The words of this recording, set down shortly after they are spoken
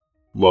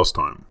Last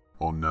time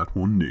on Nat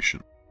One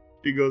Nation.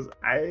 He goes,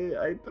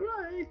 I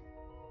try.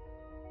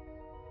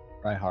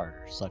 Try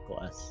harder, suck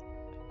less.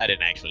 I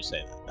didn't actually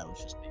say that. That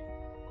was just me.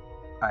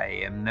 I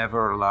am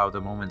never allowed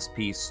a moment's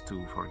peace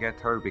to forget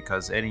her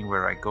because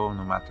anywhere I go,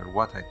 no matter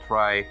what I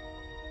try,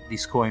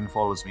 this coin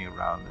follows me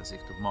around as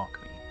if to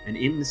mock me. And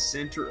in the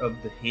center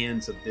of the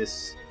hands of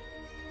this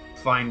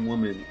fine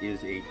woman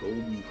is a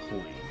golden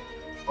coin.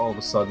 All of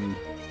a sudden,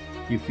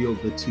 you feel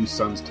the two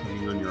suns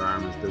tugging on your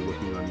arm as they're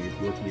looking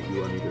at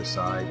you on either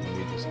side, and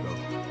you just go,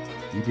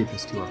 "You did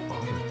this to our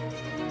father."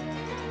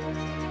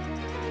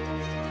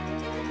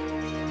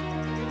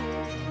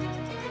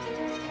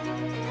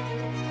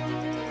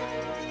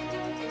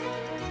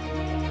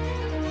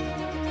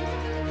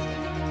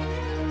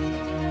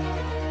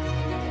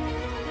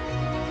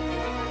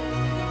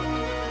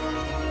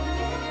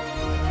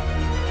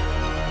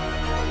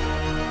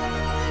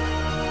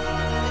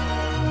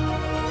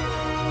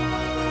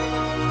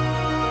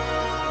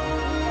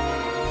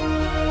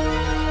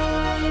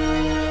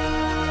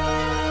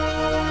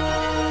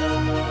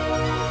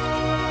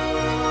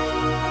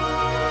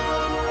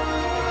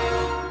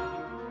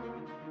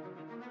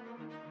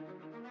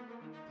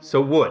 So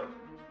Wood,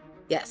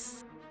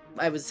 Yes.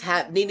 I was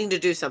needing to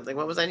do something.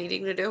 What was I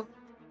needing to do?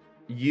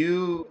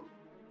 you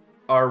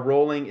are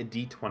rolling a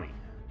d20.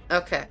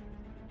 Okay.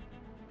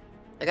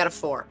 I got a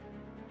 4.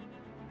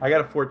 I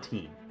got a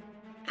 14.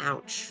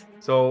 Ouch.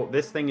 So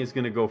this thing is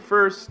going to go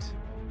first.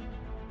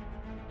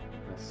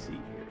 Let's see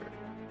here.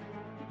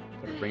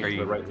 Gonna bring it to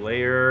the right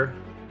layer.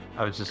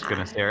 I was just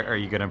gonna say, are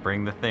you gonna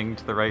bring the thing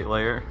to the right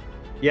layer?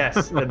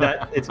 Yes,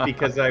 that it's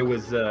because I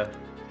was.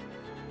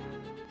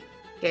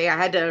 Okay, I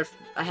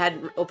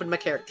hadn't opened my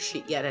character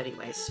sheet yet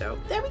anyway, so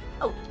there we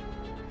go.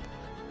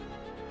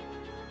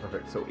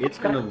 Perfect. So it's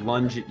going to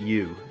lunge at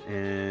you,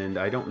 and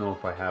I don't know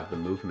if I have the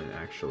movement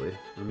actually.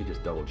 Let me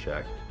just double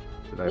check.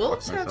 Did I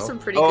Wolves fuck have myself? some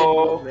pretty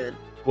good movement.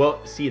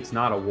 Well, see, it's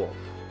not a wolf.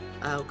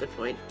 Oh, good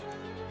point.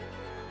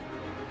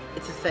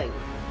 It's a thing.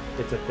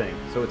 It's a thing.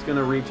 So it's going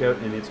to reach out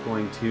and it's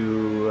going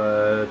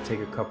to take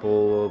a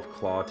couple of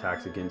claw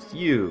attacks against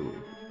you.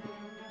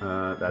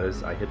 That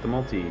is, I hit the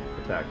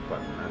multi-attack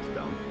button. That's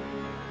dumb.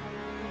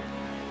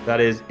 That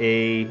is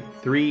a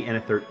 3 and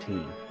a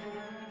 13.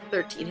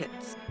 13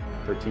 hits.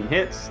 13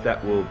 hits.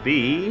 That will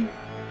be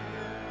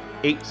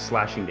 8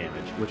 slashing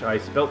damage, which I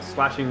spelt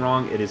slashing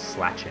wrong. It is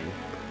slatching.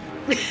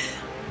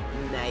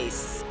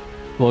 Nice.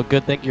 Well,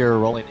 good thing you're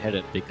rolling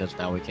hidden because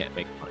now we can't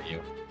make fun of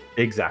you.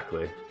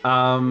 Exactly.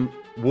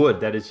 Wood,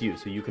 that is you.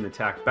 So you can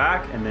attack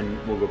back, and then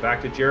we'll go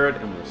back to Jared,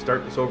 and we'll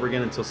start this over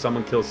again until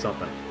someone kills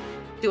something.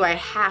 Do I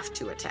have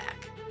to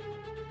attack?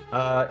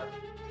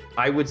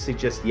 I would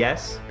suggest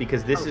yes,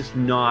 because this is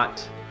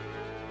not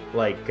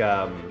like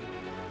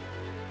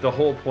the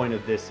whole point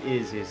of this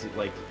is it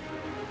like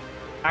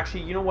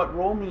actually, you know what?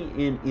 Roll me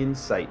an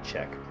insight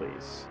check,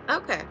 please.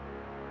 Okay.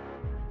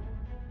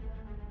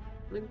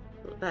 Let me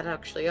put that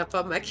actually up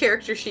on my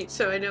character sheet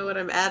so I know what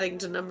I'm adding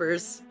to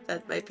numbers.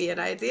 That might be an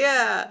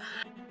idea.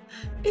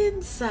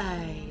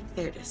 Insight.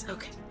 There it is.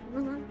 Okay.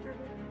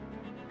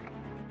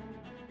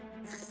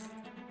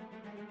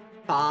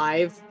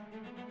 5.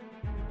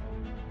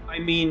 I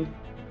mean,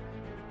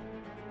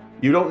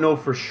 you don't know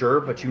for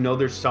sure, but you know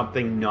there's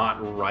something not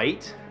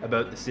right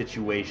about the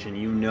situation.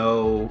 You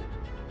know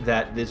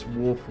that this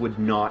wolf would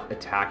not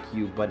attack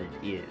you, but it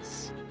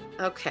is.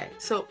 Okay,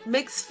 so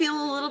makes feel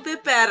a little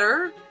bit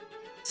better.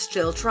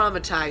 Still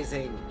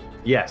traumatizing.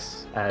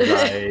 Yes, as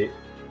I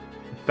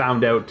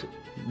found out.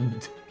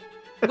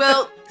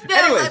 Well,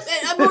 Anyways.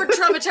 I'm more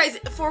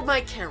traumatizing for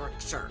my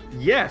character.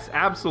 Yes,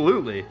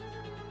 absolutely.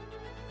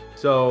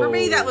 So For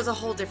me, that was a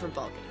whole different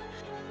ballgame.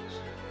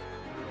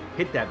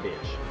 hit that bitch.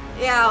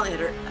 Yeah, I'll hit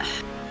her.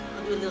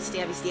 I'll do a little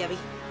stabby.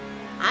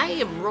 I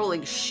am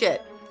rolling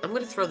shit. I'm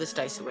gonna throw this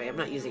dice away. I'm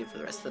not using it for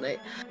the rest of the night.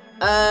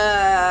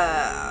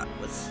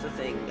 What's the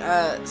thing?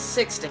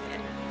 6 to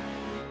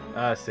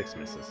hit. 6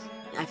 misses.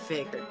 I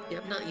figured. Yeah,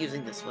 I'm not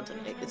using this one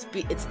tonight.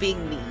 It's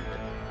being mean.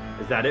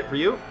 Is that it for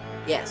you?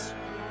 Yes.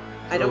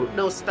 I don't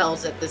know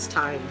spells at this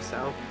time,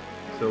 so.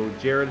 So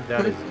Jared,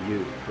 that is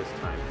you this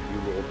time. You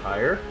rolled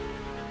higher.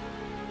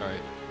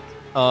 Alright.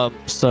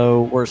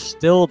 So we're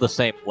still the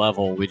same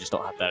level, we just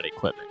don't have that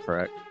equipment,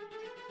 correct?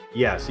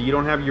 Yeah, so you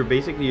don't have your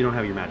magic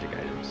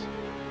items.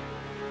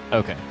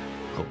 Okay,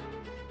 cool.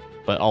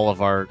 But all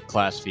of our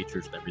class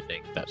features and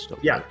everything, that's still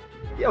Yeah.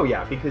 Oh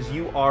yeah, because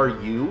you are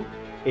you.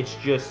 It's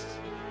just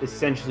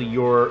essentially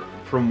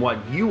from what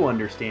you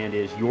understand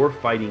is you're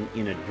fighting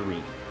in a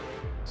dream.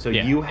 So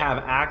you have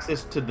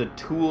access to the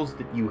tools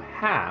that you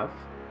have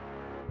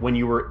when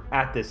you were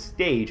at this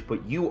stage,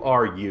 but you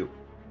are you.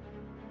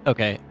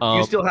 Okay.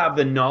 You still have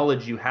the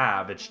knowledge you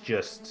have.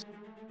 It's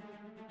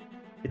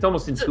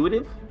almost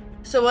intuitive.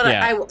 So what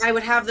I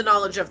would have the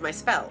knowledge of my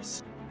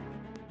spells.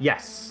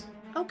 Yes.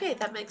 Okay,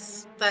 that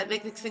makes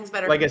things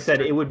better. Like I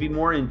said, it would be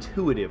more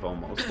intuitive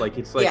almost. Like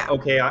it's like,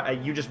 okay,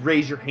 you just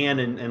raise your hand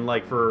and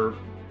like for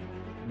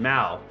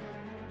Mal,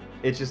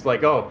 it's just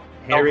like, oh,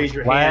 raise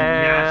your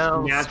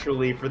hand Blast.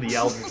 naturally for the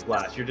Eldritch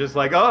Blast. You're just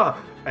like, oh,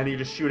 and you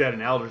just shoot out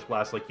an Eldritch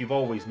Blast like you've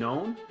always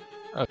known.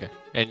 Okay.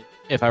 And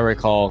if I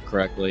recall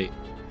correctly,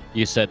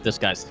 you said this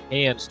guy's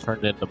hands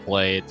turned into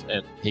blades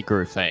and he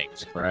grew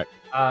fangs, correct?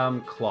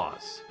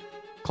 Claws.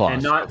 Claws.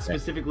 And not okay.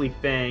 specifically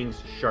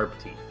fangs, sharp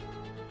teeth.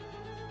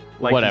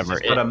 Like Whatever.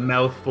 He's just got a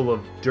mouthful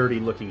of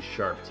dirty-looking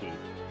sharp teeth.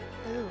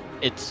 Ooh,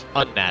 It's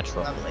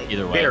unnatural. lovely.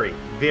 Either way. Very,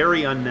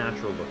 very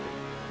unnatural looking.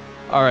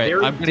 All right.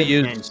 Very I'm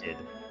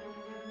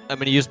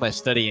gonna use my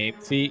steady aim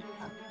feat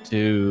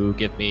to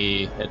give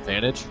me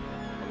advantage.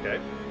 Okay,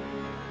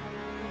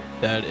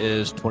 That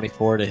is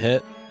 24 to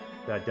hit,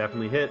 that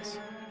definitely hits.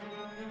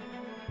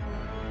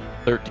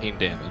 13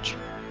 damage.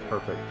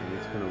 Perfect. And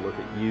it's going to look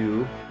at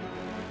you.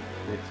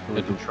 It's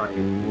going to try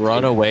and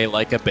Run away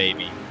like a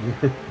baby.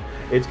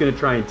 It's going to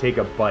try and take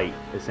a bite,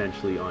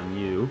 essentially, on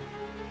you.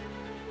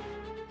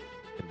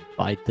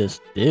 Bite this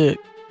dick.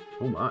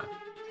 Oh my.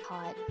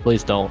 Hot.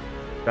 Please don't.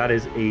 That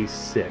is a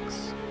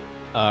 6.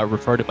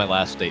 Refer to my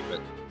last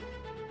statement.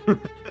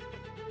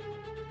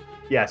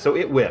 Yeah, so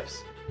it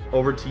whiffs.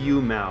 Over to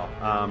you, Mal.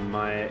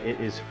 It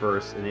is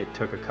first, and it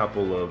took a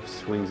couple of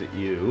swings at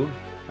you.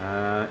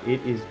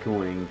 It is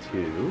going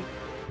to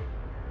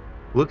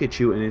look at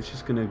you, and it's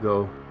just going to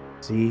go,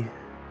 see,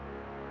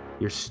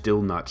 you're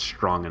still not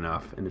strong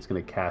enough, and it's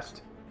going to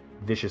cast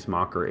Vicious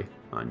Mockery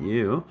on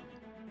you.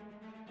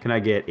 Can I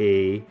get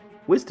a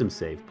Wisdom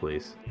save,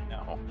 please?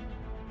 No.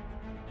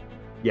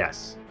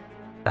 Yes.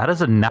 That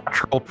is a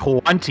natural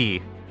 20.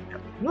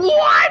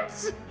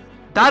 What?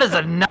 That is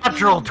a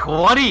natural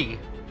 20.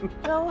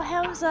 Go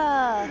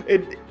Hamza!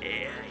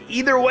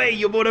 Either way,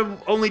 you would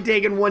have only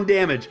taken 1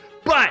 damage,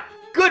 but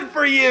good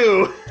for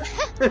you.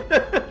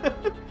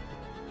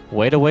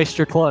 Way to waste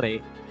your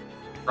 20.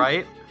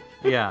 Right?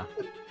 Yeah.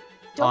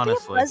 Don't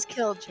Honestly. be a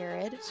buzzkill,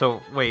 Jared.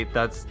 So wait,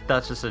 that's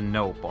just a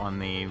nope on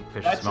the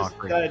vicious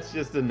mockery. That's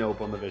just a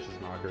nope on the Vicious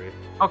Mockery.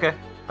 Okay.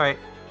 All right.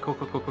 Cool.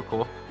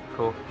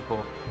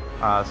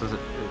 So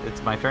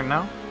it's my turn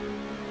now.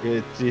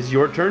 It is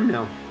your turn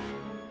now.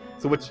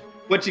 So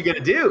what you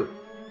gonna do?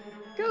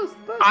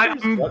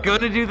 I'm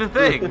gonna do the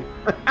thing.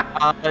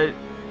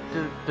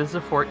 Does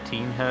a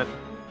 14 hit?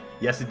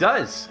 Yes, it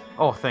does.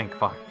 Oh, thank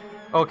fuck.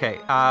 Okay.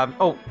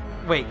 Oh,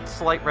 wait.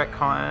 Slight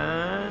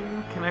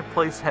retcon. Can I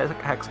place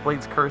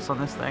Hexblade's Curse on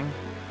this thing?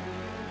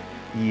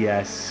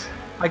 Yes.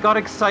 I got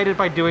excited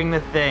by doing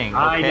the thing.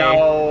 Okay?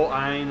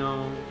 I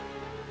know.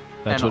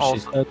 That's And what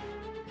also- she said.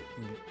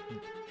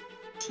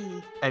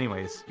 T.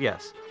 Anyways,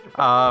 yes.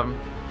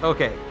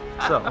 Okay.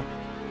 So,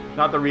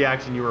 Not the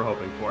reaction you were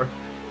hoping for.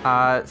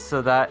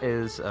 so that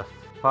is a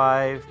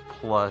 5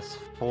 plus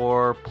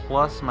 4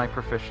 plus my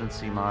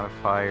proficiency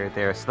modifier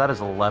there. So that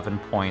is 11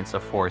 points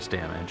of force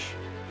damage.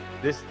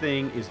 This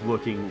thing is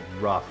looking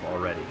rough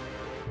already.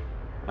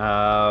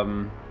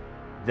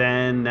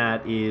 Then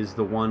that is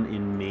the one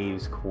in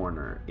Maeve's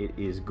corner. It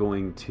is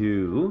going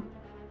to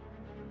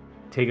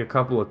take a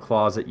couple of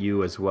claws at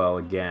you as well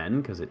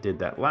again, because it did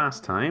that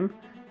last time.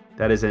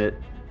 That is a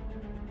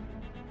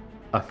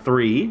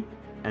 3,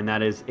 and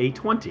that is a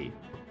 20.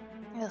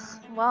 Ugh.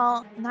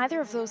 Well,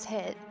 neither of those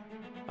hit.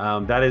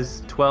 That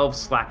is 12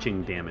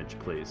 slashing damage,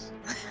 please.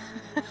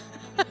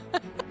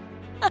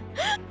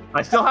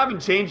 I still haven't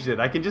changed it.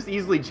 I can just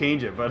easily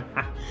change it, but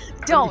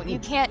Don't. You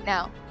can't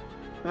now.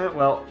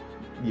 well,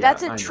 yeah,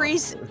 That's I a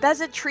know.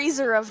 That's a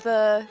treaser of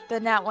the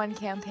Nat 1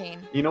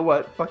 campaign. You know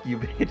what? Fuck you,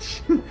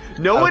 bitch.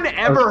 No one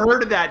ever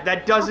heard of that.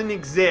 That doesn't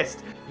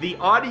exist. The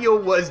audio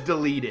was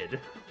deleted.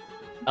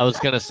 I was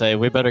gonna say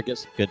we better get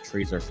some good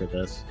treaser for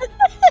this.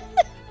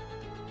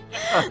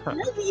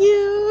 Love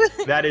you.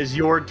 That is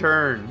your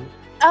turn.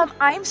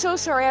 I'm so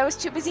sorry. I was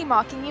too busy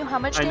mocking you. How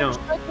much I know.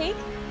 damage did I take?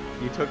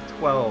 You took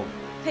 12.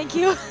 Thank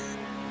you.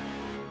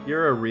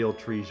 You're a real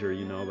treasure,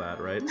 you know that,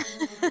 right?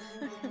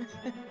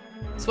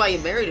 That's why you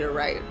married her,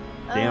 right?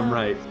 Damn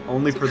right.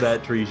 Only for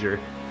that treasure.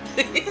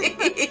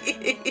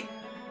 Okay.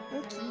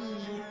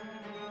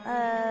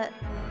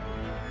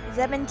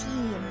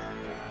 17.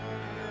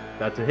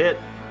 That's a hit.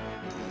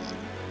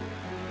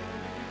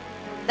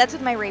 That's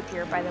with my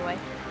rapier, by the way.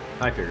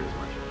 I figured as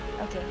much.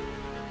 Okay.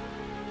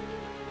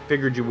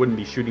 Figured you wouldn't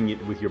be shooting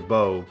it with your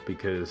bow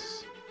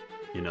because,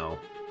 you know,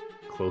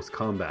 close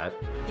combat.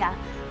 Yeah.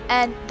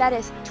 And that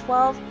is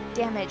 12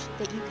 damage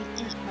that you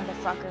can eat,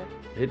 motherfucker.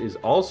 It is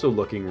also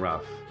looking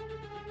rough.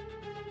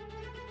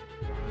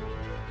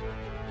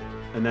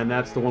 And then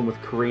that's the one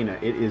with Karina.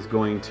 It is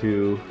going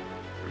to...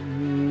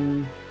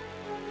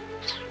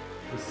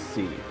 let's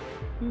see.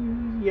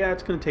 Yeah,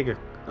 it's going to take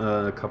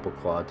a couple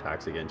claw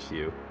attacks against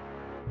you.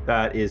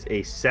 That is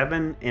a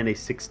 7 and a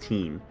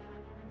 16.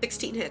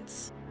 16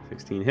 hits.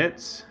 16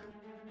 hits.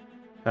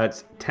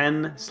 That's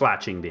 10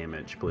 slashing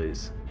damage,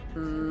 please.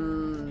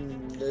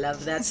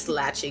 Love that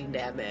slashing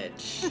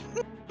damage.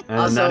 And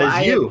Also,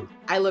 that is you.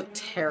 I look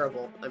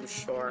terrible, I'm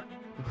sure.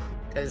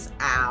 Because,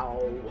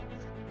 ow.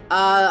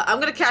 I'm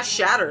gonna cast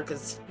Shatter,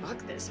 because fuck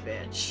this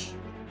bitch.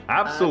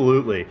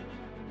 Absolutely.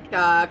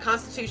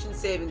 Constitution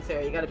saving throw,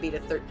 you gotta beat a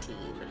 13.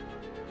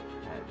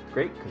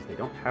 great, because they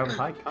don't have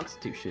high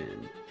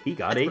constitution. He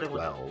got That's a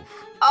what I want.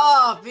 12.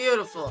 Oh,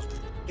 beautiful.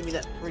 Give me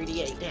that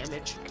 3d8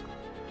 damage.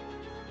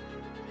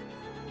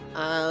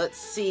 Let's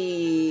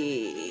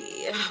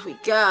see. We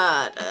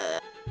got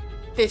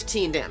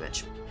 15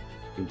 damage.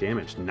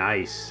 Damage,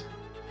 nice.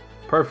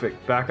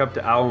 Perfect. Back up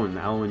to Alwyn.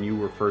 Alwyn, you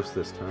were first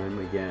this time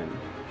again.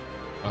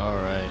 All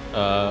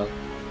right.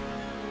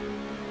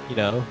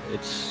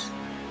 It's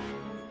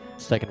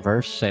second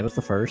verse, same as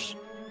the first.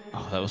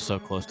 Oh, that was so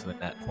close to the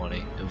nat 20.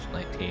 It was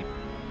 19.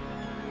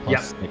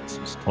 Plus 6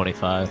 is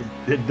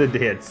 25. The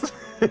hits.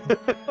 I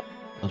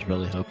was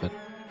really hoping.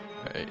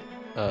 All right.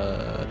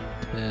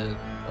 10,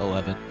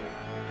 11.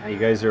 You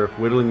guys are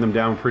whittling them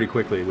down pretty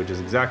quickly, which is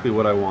exactly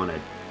what I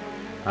wanted.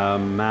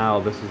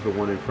 Mal, this is the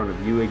one in front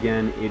of you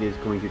again. It is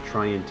going to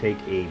try and take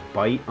a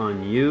bite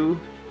on you.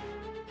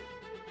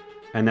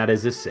 And that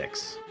is a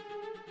 6.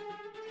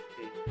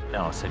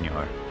 No,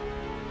 senor.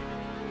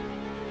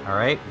 All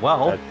right,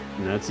 well.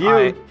 That's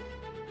you.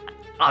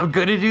 I'm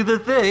going to do the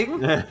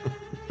thing.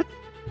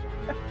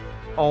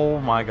 Oh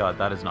my god,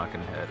 that is not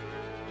going to hit.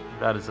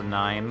 That is a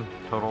 9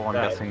 total. I'm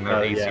guessing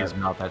that AC is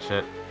not that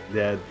shit.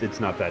 Yeah, it's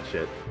not that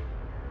shit.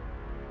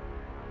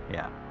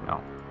 Yeah,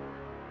 no.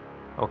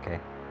 Okay.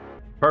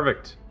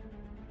 Perfect.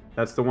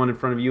 That's the one in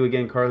front of you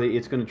again, Carly.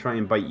 It's going to try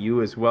and bite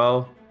you as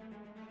well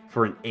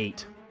for an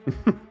 8.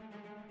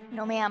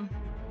 No, ma'am.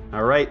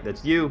 All right,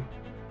 that's you.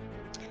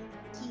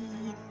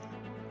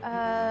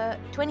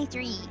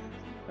 23.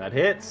 That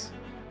hits.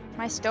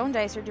 My stone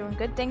dice are doing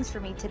good things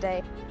for me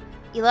today.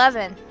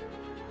 11.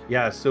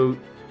 Yeah, so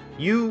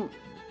you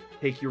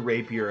take your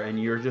rapier and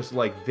you're just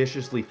like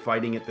viciously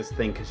fighting at this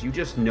thing because you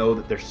just know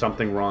that there's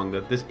something wrong,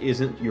 that this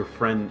isn't your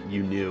friend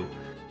you knew.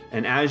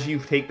 And as you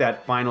take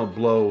that final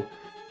blow,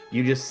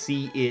 you just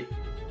see it,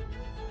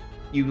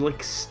 you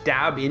like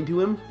stab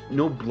into him.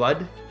 No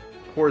blood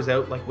pours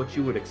out like what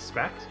you would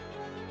expect.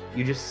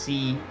 You just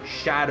see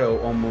shadow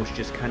almost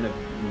just kind of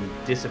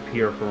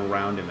disappear from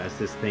around him as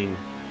this thing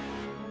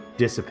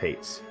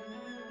dissipates.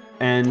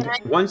 And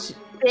once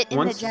spit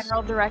in the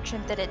general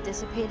direction that it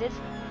dissipated?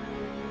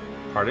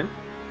 Pardon?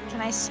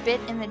 Can I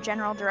spit in the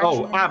general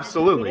direction? Oh,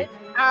 absolutely. Okay.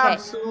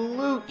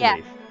 Absolutely. Yeah,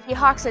 he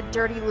hawks a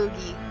dirty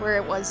loogie where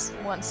it was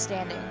once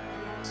standing.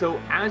 So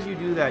as you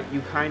do that,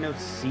 you kind of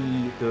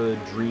see the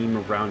dream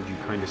around you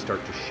kind of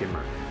start to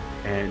shimmer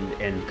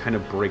and kind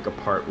of break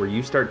apart, where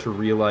you start to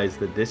realize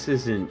that this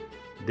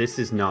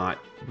is not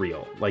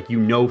real. Like, you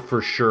know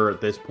for sure at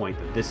this point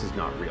that this is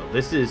not real.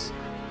 This is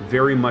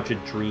very much a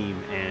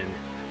dream, and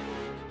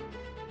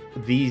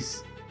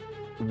these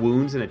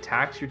wounds and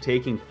attacks you're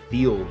taking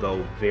feel,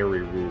 though,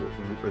 very real.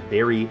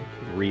 Very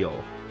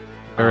real.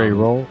 Very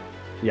roll.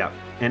 Yeah.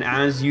 And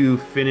as you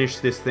finish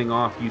this thing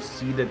off, you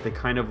see that the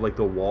kind of like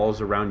the walls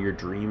around your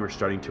dream are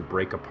starting to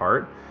break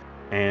apart.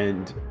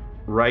 And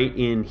right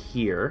in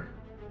here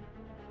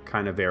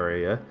kind of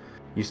area,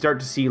 you start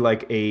to see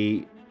like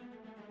the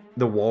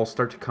walls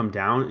start to come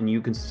down, and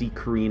you can see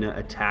Karina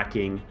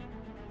attacking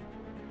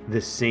the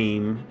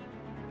same,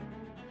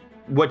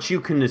 what you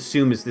can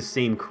assume is the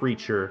same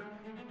creature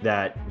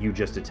that you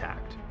just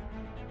attacked.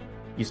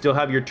 You still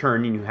have your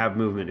turn and you have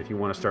movement if you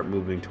want to start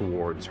moving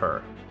towards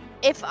her.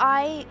 If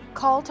I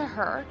call to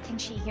her, can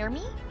she hear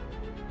me?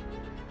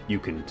 You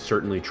can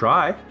certainly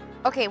try.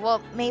 Okay,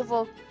 well, Maeve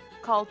will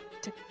call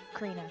to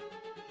Karina.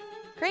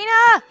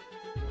 Karina!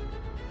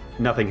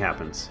 Nothing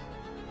happens.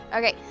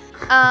 Okay.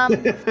 I'm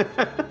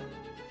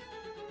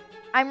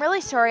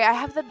really sorry. I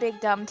have the big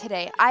dumb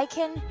today. I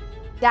can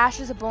dash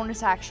as a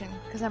bonus action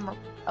because I'm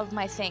of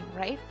my thing,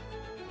 right?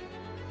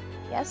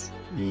 Yes?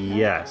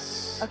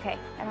 Yes. Okay,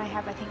 and I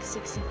have, I think,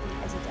 60 feet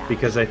as a dash.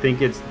 Because I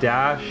think it's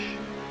dash,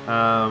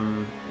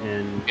 and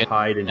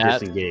hide and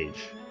that.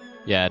 disengage.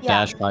 Yeah,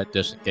 dash, hide,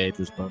 disengage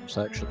is bonus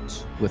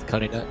actions with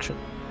cunning action.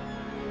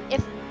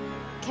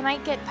 Can I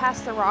get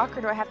past the rock,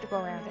 or do I have to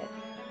go around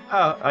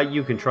it?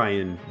 You can try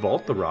and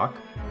vault the rock.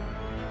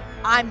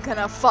 I'm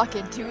gonna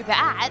fucking do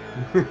that.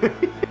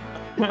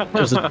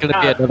 There's going to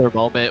be another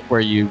moment where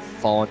you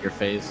fall on your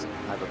face and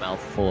have a mouth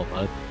full of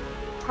mud.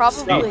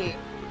 Probably.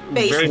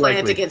 Face Very plant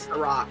likely. against the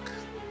rock.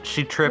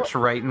 She trips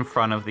right in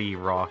front of the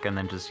rock and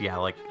then just,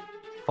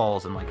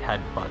 falls and,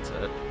 headbutts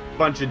it.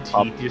 Bunch of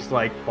teeth just,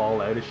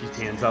 fall out as she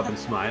stands up and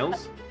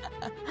smiles.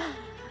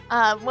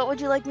 What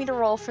would you like me to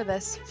roll for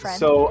this, friend?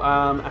 So,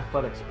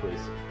 athletics, please.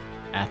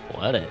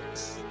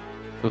 Athletics.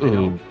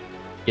 Ooh,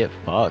 get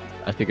fucked.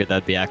 I figured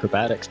that'd be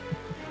acrobatics.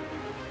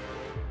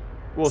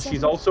 Well,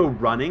 she's also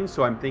running,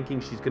 so I'm thinking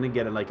she's going to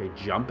get, a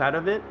jump out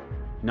of it.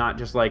 Not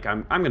just,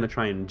 I'm going to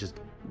try and just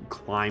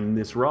climb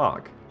this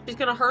rock. She's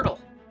gonna hurdle.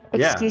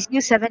 Yeah. Excuse you,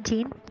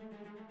 17?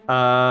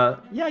 Yeah,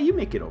 you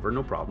make it over,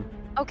 no problem.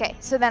 Okay,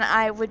 so then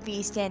I would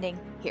be standing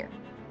here.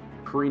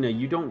 Karina,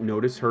 you don't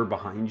notice her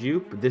behind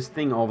you, but this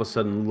thing all of a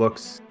sudden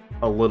looks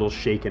a little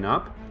shaken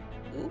up,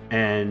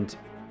 and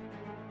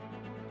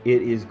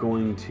it is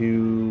going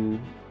to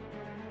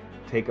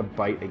take a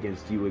bite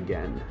against you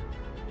again.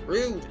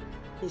 Rude.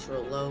 He's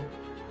real low.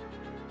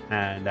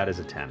 And that is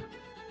a 10.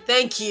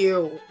 Thank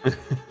you.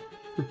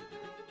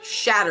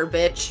 Shatter,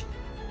 bitch.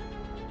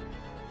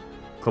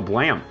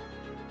 Kablam.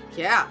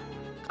 Yeah.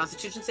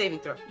 Constitution saving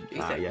throw. Do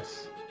you think?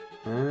 Yes.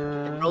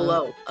 And roll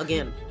low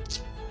again.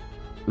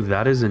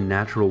 That is a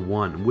natural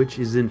 1, which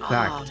is in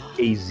fact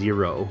a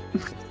 0.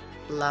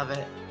 Love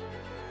it.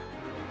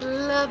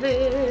 Love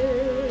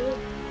it.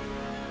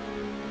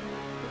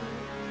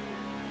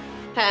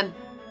 10.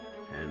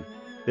 And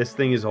this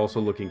thing is also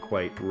looking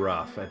quite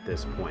rough at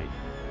this point.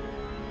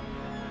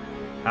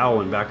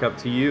 Alan, back up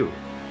to you.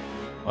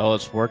 Well,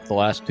 it's worked the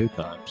last 2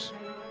 times.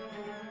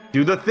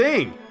 Do the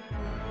thing!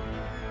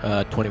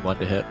 21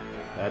 to hit.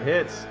 That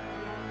hits.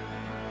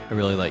 I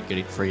really like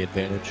getting free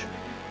advantage.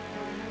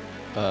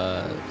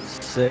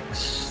 6,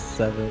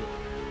 7,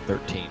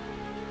 13.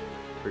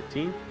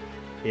 13.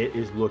 It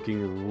is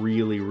looking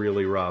really,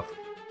 really rough.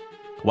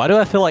 Why do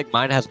I feel like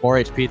mine has more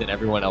HP than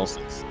everyone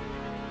else's?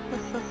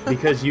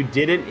 Because you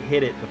didn't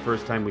hit it the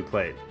first time we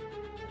played.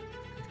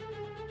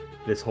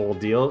 This whole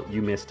deal,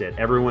 you missed it.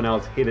 Everyone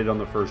else hit it on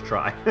the first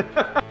try.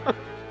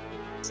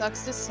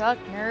 Sucks to suck,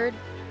 nerd.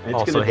 It's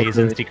Also, gonna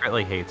Hazen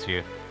secretly hates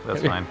you.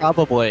 That's fine.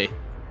 Probably.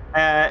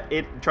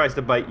 It tries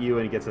to bite you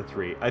and it gets a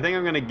 3. I think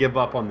I'm going to give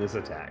up on this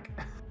attack.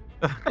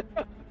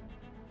 Nope,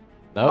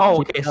 Oh,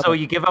 keep okay. So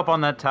coming. you give up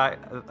on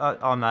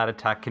that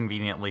attack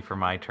conveniently for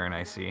my turn.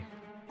 I see.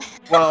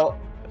 Well,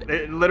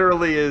 it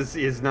literally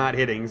is not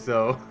hitting,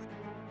 so...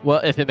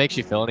 Well, if it makes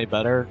you feel any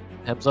better,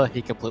 Hamza,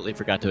 he completely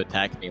forgot to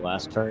attack me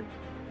last turn.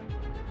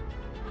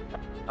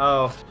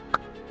 Oh.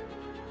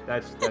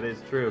 That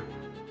is true.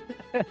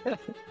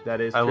 That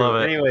is true. I love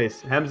it.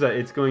 Anyways, Hamza,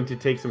 it's going to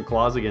take some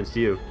claws against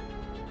you.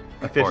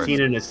 A Of course.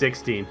 15 and a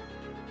 16.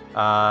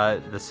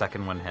 The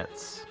second one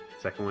hits.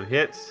 Second one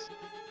hits.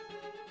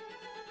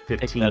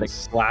 Take 15 that.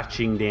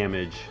 slashing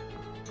damage.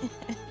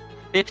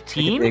 Take the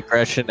 15?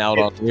 aggression out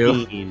on you.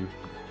 15.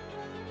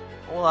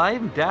 Well,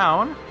 I'm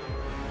down.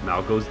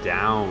 Mal goes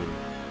down.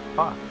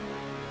 Fuck.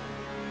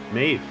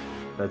 Maeve,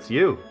 that's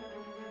you.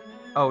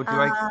 Oh, do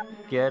I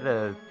get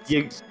a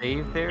You-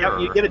 save there? Yep,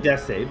 you or- get a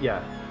death save,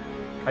 yeah.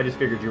 I just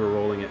figured you were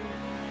rolling it.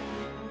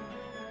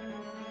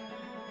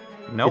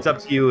 Nope. It's up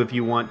to you if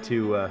you want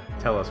to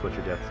tell us what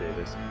your death save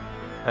is.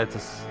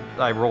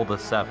 I rolled a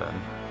 7.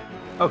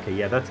 Okay,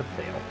 yeah, that's a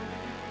fail.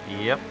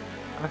 Yep.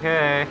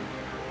 Okay.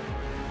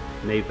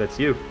 Maeve, that's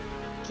you.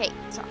 Okay,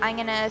 so I'm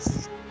gonna.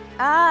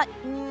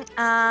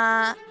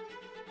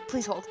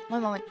 Please hold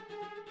 1 moment.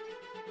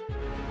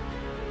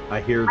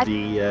 I hear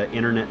the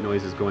internet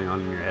noises going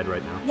on in your head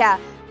right now.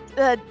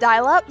 Yeah,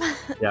 dial up.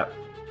 Yeah.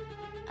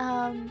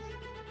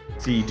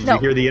 See, did No. you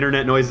hear the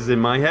internet noises in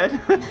my head?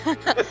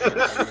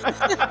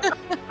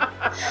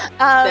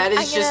 That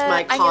is just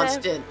my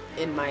constant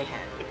in my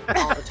head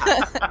all the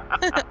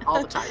time.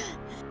 All the time.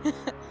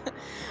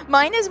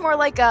 Mine is more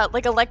like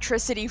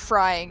electricity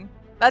frying.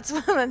 That's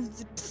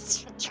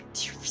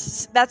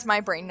that's my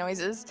brain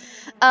noises.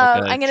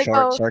 Like a I'm gonna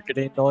short go.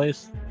 circuiting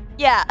noise.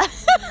 Yeah.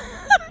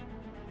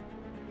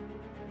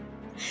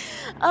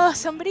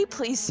 Somebody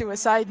please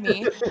suicide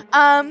me.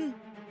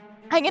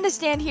 I'm gonna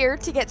stand here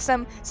to get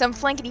some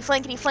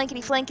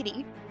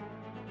flankety.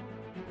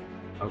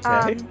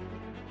 Okay.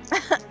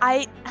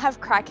 I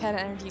have crackhead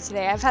energy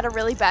today. I've had a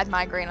really bad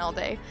migraine all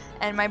day,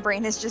 and my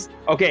brain is just.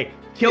 Okay,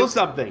 kill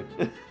something.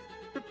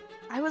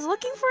 I was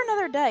looking for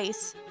another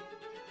dice.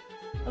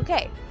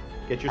 Okay.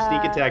 Get your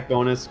sneak attack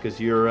bonus because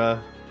you're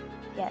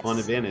Yes. on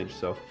advantage.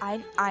 So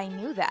I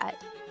knew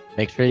that.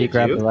 Make sure you Did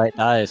grab you? the right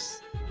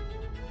dice.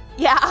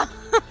 Yeah.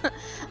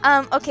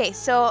 Okay,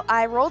 so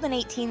I rolled an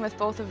 18 with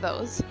both of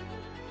those.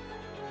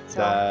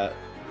 So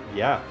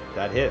yeah,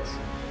 that hits.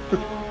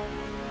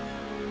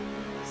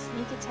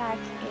 sneak attack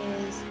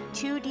is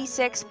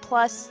 2d6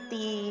 plus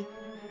the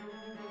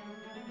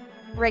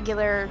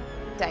regular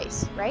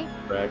dice, right?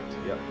 Correct.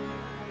 Yep.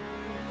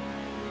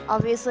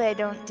 Obviously, I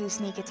don't do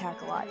sneak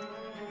attack a lot.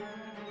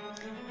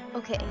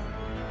 Okay.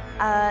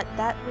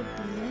 That would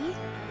be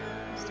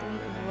 3,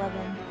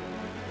 11,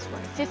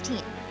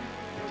 15.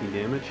 15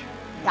 damage.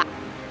 Yeah.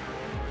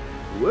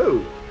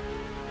 Whoa.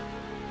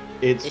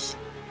 It's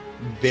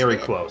very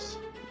Shit. close.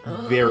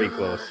 Very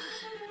close.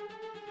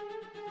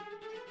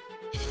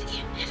 Hit it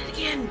again. Hit it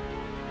again.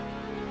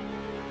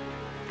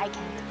 I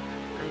can't.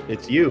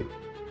 It's you.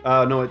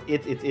 No,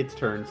 it's its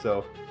turn.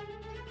 So,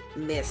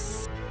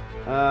 Miss.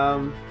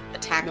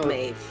 Attack No.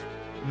 Maeve.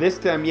 this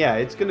time, yeah,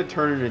 it's gonna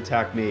turn and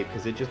attack Maeve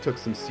because it just took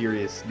some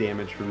serious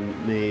damage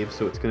from Maeve.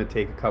 So it's gonna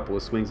take a couple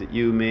of swings at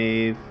you,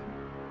 Maeve.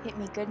 Hit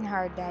me good and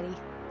hard, Daddy.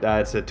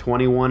 That's a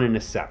 21 and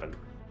a 7.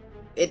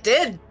 It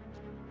did.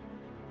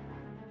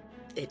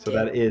 So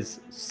that is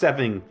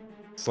 7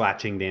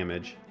 slashing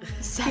damage.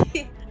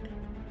 7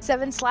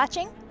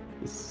 slashing?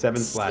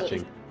 7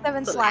 slashing.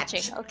 7 Slash.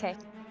 slashing. Okay.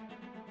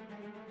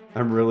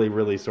 I'm really,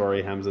 really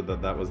sorry, Hamza,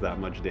 that was that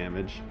much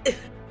damage.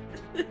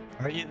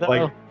 Are you though?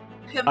 Like,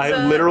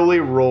 I literally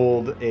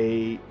rolled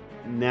a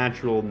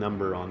natural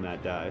number on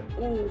that die.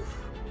 Oof.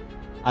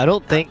 I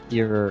don't think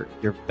you're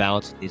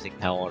balancing these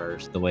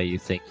encounters the way you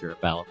think you're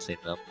balancing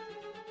them.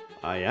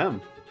 I am.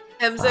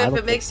 Hamza, I if don't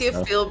it makes think you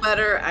so. feel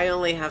better, I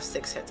only have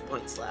 6 hit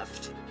points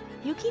left.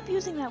 You keep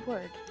using that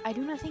word. I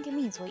do not think it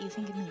means what you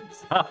think it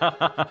means.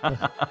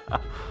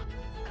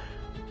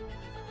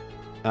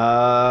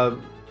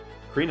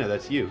 Karina,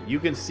 that's you. You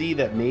can see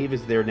that Maeve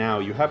is there now.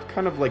 You have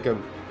kind of like a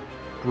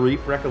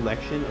brief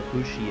recollection of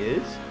who she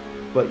is,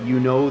 but you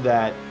know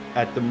that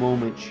at the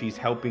moment she's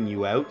helping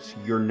you out, so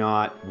you're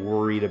not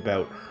worried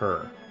about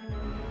her.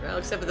 Well,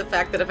 except for the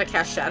fact that if I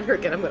cast Shatter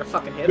again, I'm gonna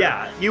fucking hit her.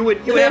 Yeah, you would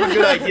have a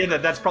good idea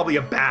that that's probably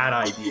a bad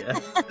idea.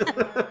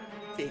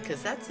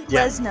 Because that's a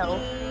Let us know.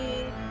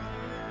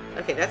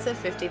 Okay, that's a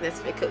 15.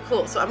 That's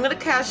cool. So I'm gonna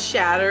cast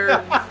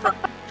Shatter from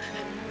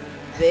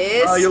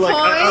this Oh, you're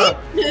like,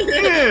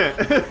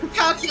 point.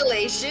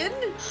 Calculation.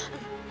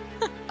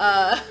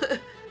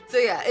 So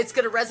yeah, it's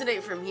gonna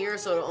resonate from here,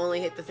 so it'll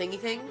only hit the thingy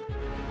thing.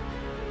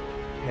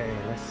 Okay,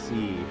 let's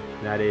see.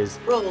 That is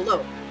Roll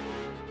low.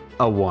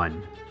 a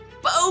 1.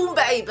 Boom,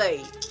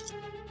 baby.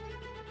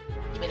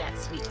 Give me that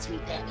sweet,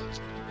 sweet damage.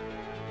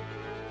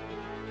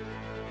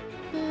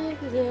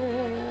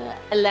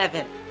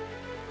 11.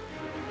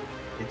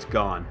 It's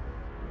gone.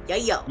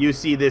 Yeah. You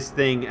see this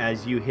thing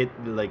as you hit,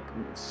 like,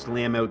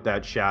 slam out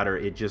that shatter,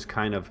 it just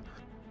kind of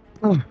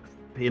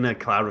in a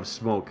cloud of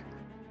smoke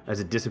as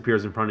it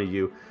disappears in front of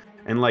you.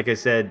 And like I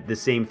said, the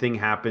same thing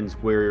happens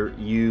where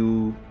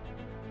you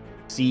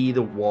see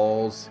the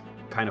walls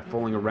kind of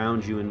falling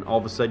around you, and all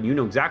of a sudden you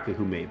know exactly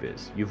who Maeve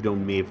is. You've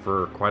known Maeve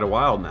for quite a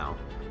while now.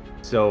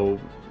 So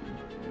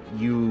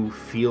you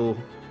feel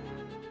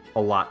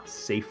a lot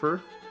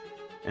safer.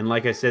 And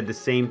like I said, the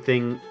same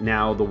thing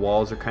now, the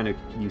walls are kind of,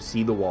 you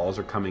see the walls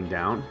are coming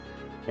down.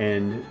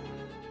 And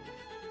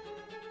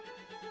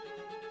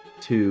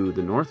to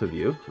the north of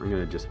you, I'm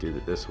going to just do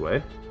it this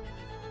way.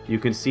 You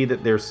can see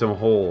that there's some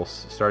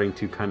holes starting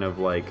to kind of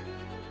like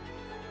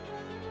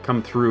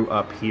come through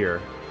up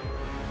here.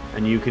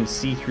 And you can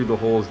see through the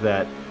holes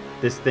that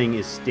this thing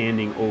is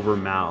standing over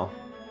Mal.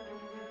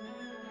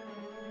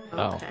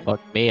 Okay. Oh,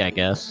 fuck me, I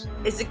guess.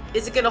 Is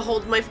it gonna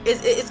hold my?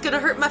 It's gonna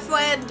hurt my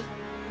friend?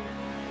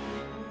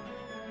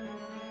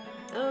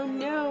 Oh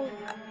no.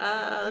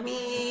 Let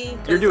me.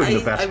 You're doing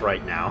the best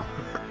right now.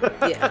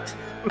 Yeah.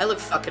 I look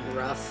fucking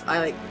rough.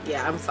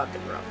 I'm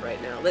fucking rough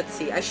right now. Let's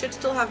see. I should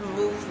still have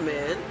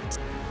movement.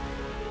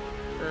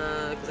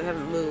 Because I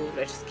haven't moved.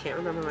 I just can't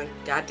remember my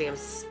goddamn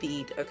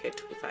speed. Okay,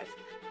 25.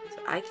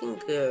 So I can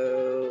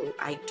go.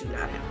 I do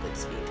not have good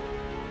speed.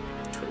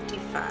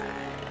 25.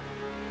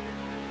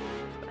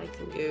 I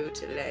can go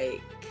to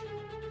like.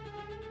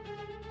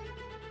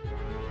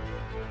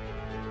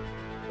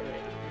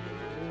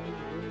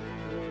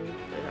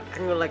 I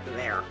can go like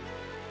there.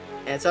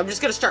 And so I'm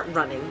just gonna start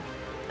running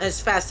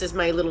as fast as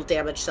my little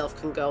damaged self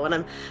can go, and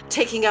I'm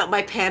taking out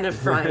my pan of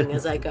frying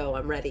as I go.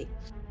 I'm ready.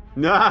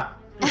 Nah.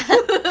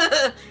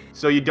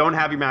 So you don't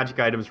have your magic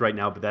items right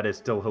now, but that is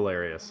still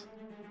hilarious.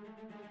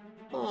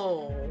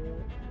 Oh,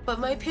 but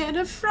my pan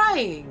of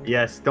frying.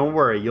 Yes, don't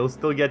worry. You'll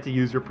still get to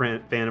use your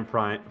fan of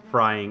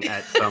frying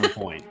at some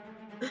point.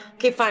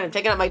 Okay, fine. I'm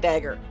taking out my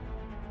dagger.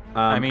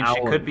 I mean,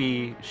 Alan.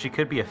 she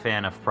could be a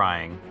fan of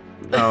frying.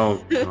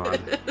 Oh,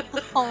 God.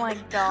 Oh my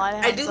god.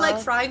 I do like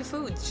Hamza. frying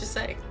foods. Just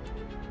saying.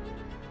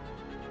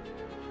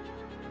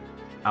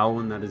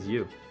 Alan, that is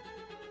you.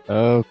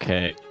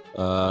 Okay.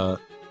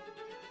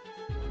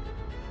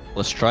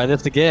 Let's try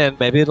this again.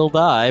 Maybe it'll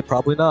die.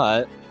 Probably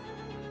not.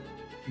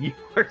 You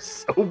are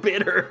so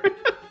bitter.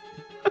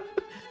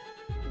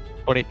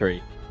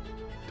 23.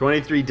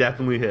 23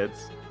 definitely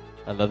hits.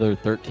 Another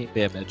 13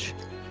 damage.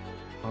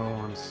 Oh,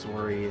 I'm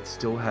sorry. It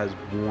still has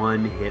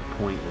 1 hit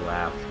point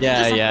left.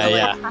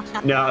 Yeah.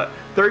 No,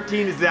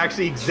 13 is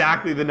actually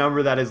exactly the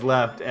number that is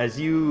left. As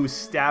you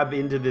stab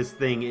into this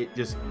thing, it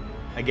just,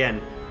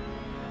 again,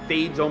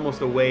 fades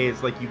almost away.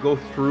 It's like you go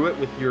through it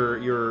with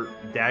your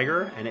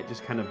dagger, and it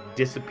just kind of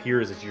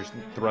disappears as you're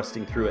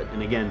thrusting through it.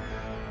 And again,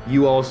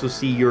 you also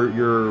see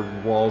your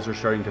walls are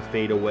starting to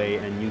fade away,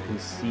 and you can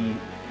see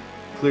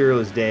clear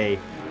as day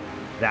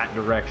that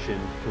direction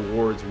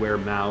towards where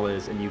Mal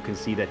is, and you can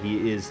see that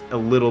he is a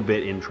little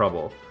bit in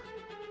trouble.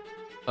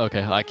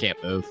 Okay, I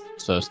can't move.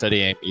 So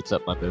steady aim eats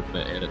up my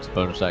movement, and it's a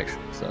bonus action,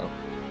 so...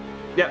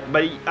 Yeah,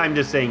 but I'm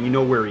just saying, you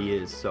know where he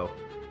is, so...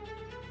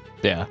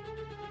 Yeah.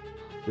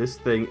 This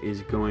thing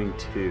is going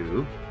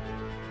to...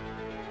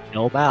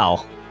 No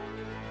Mal.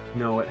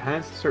 No, it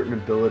has certain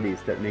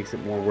abilities that makes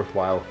it more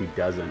worthwhile if he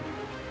doesn't.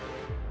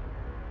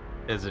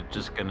 Is it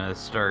just gonna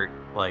start,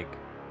 like,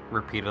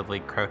 repeatedly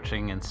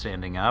crouching and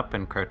standing up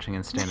and crouching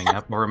and standing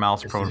up over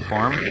Mal's prone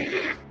form?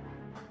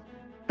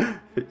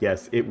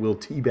 Yes, it will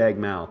teabag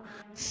Mal.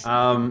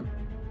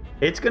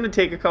 It's going to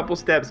take a couple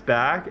steps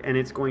back, and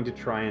it's going to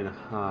try and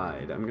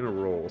hide. I'm going to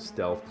roll a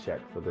stealth check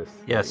for this.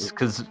 Yes,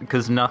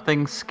 because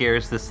nothing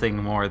scares this thing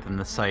more than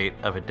the sight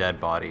of a dead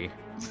body.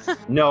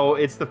 No,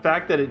 it's the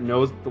fact that it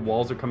knows the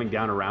walls are coming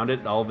down around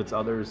it. All of its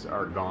others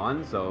are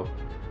gone, so...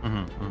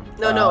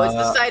 No, it's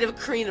the sight of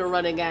Karina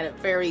running at it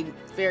very,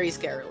 very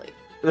scarily.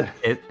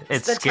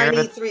 It's the scared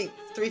tiny at,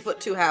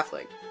 3'2"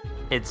 halfling.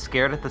 it's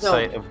scared at the No.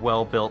 sight of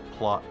well-built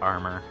plot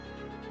armor.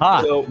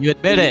 Ah, So- you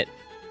admit it.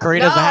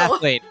 Karina's a No.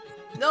 halfling.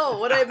 No,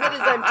 what I admit is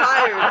I'm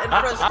tired and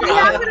frustrated. We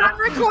have it on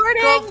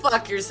recording. Go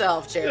fuck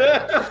yourself,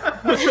 Jared.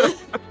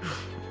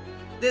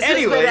 This has been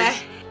Anyways. a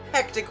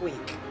hectic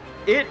week.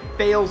 It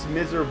fails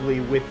miserably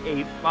with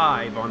a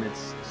 5 on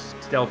its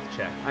stealth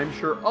check. I'm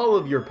sure all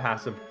of your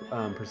passive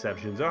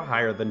perceptions are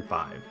higher than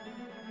 5.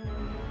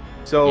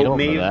 So, You don't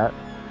know Maeve, that.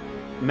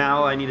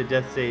 Mal, I need a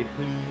death save,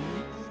 please.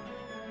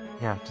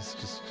 Yeah,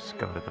 just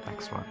go to the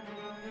next one.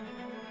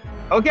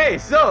 Okay,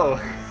 so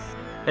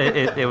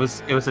It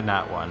was a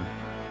nat 1.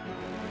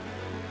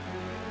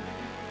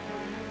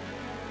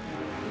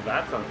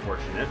 that's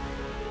unfortunate.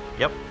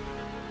 Yep.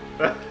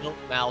 Killed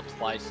Mal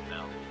twice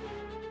now.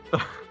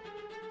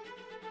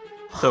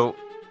 So,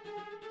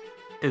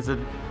 is a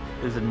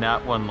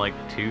nat 1 like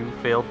 2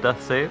 failed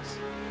death saves?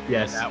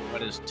 Yes. And that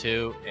one is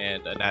 2,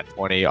 and a nat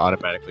 20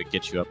 automatically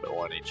gets you up at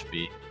 1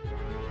 HP.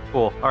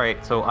 Cool. All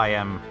right, so I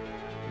am.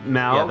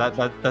 Mal,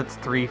 Yeah, that's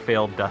 3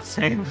 failed death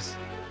saves.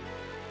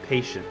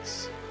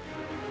 patience.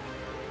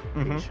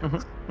 Mhm,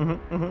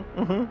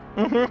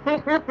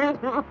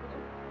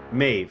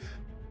 Maeve,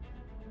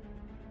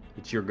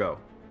 it's your go.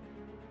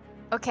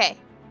 Okay.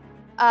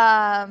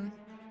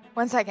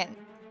 1 second.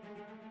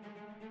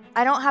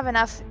 I don't have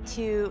enough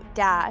to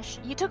dash.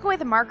 You took away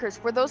the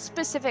markers. Were those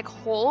specific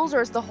holes,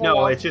 or is the whole No,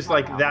 wall it's just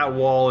blocked like out? that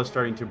wall is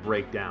starting to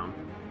break down.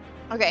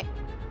 Okay.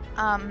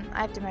 I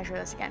have to measure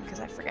this again because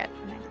I forget,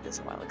 and I did this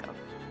a while ago.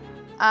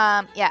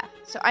 Yeah.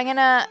 So I'm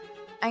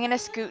gonna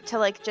scoot to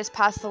like just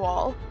past the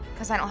wall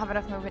because I don't have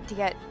enough movement to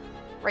get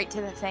right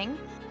to the thing,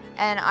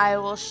 and I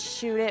will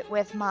shoot it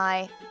with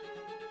my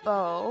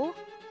bow.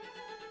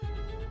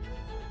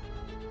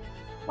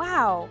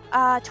 Wow.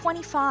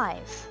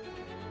 25.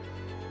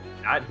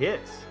 That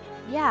hits.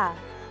 Yeah.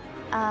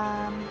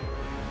 Oh,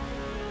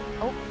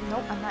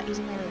 nope, I'm not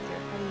using my rapier.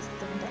 I use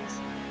different dice.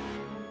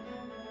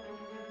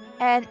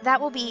 And that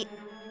will be...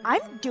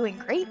 I'm doing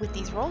great with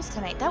these rolls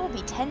tonight. That will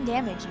be 10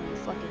 damage, you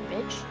fucking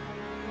bitch.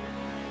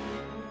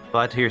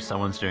 Glad to hear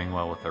someone's doing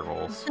well with their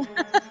rolls.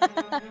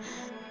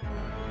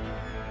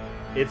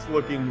 It's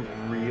looking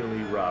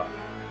really rough.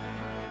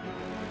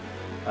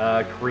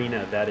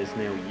 Karina, that is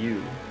now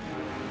you.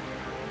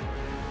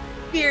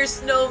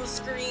 Fierce gnome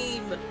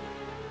scream.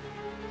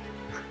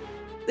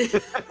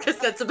 Because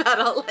that's about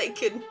all I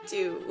can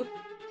do.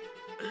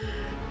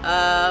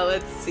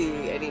 Let's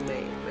see. I need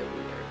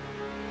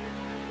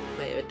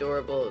my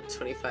adorable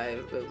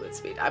 25 movement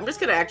speed. I'm just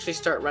gonna actually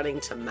start running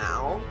to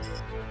Mal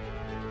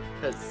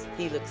because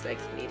he looks like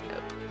he needs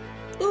help.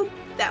 Boop,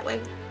 that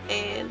way.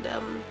 And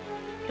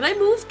can I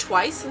move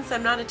twice since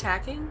I'm not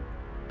attacking?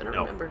 I don't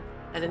remember.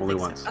 I didn't Only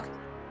think once. so. Okay.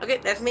 Okay,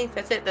 that's me.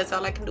 That's it. That's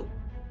all I can do.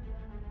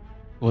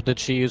 Well, did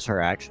she use her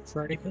action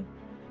for anything?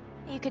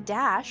 You could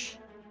dash.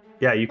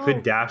 Yeah, you could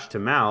Oh. dash to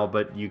Mal,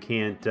 but you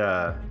can't.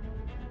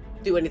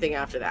 Do anything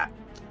after that.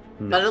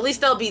 No. But at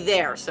least I'll be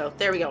there. So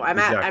there we go. I'm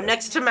Exactly.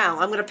 next to Mal.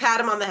 I'm gonna pat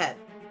him on the head.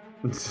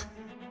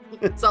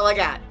 That's all I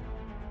got.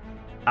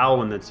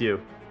 Alwyn, that's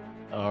you.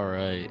 All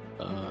right.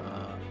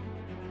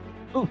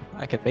 Ooh,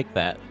 I can make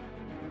that.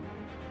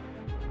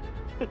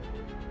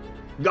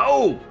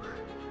 Go!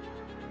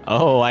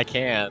 Oh, I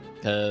can,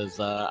 because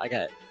I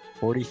got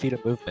 40 feet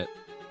of movement.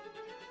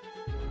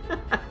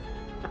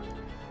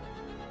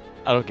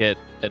 I don't get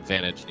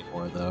advantage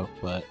anymore, though,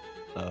 but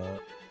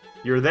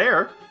You're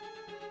there.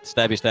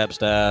 stabby stab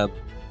stab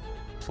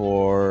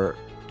for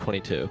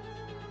 22.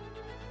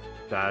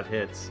 That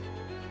hits.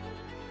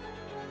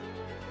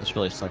 This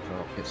really sucks when I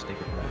don't get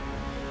sneak attack.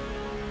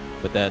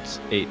 But that's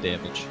 8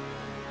 damage.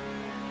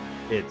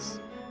 It's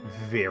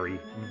very,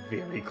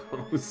 very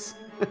close.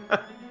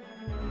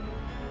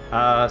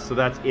 So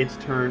that's its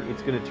turn.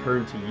 It's going to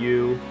turn to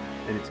you,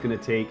 and it's going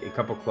to take a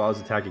couple claws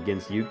attack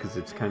against you because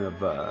it's kind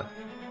of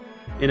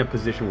in a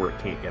position where it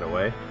can't get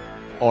away.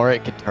 Or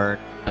it could turn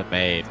to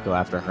Maeve, go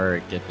after her,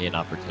 and give me an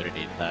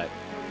opportunity attack.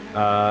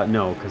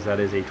 No, because that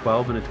is a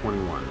 12 and a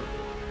 21.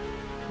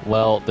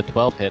 Well, the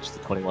 12 hits, the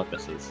 21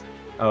 misses.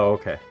 Oh,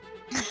 okay.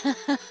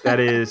 That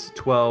is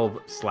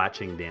 12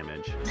 slatching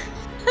damage.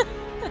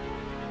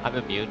 I'm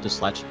immune to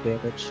slashing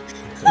damage.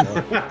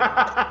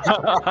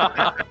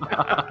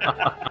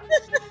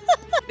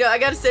 No, I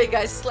gotta say,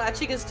 guys,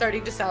 slatching is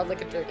starting to sound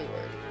like a dirty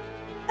word.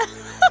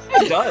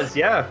 It does,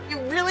 yeah. It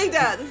really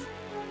does.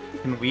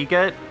 Can we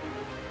get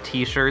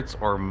t-shirts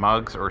or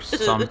mugs or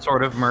some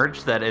sort of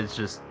merch that is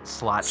just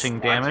slatching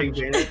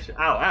damage?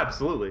 Oh,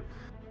 absolutely.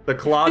 The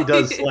claw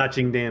does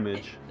slatching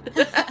damage.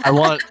 I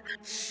want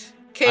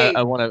Okay.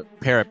 I want a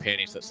pair of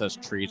panties that says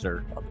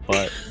treaser on the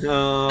butt.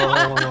 No.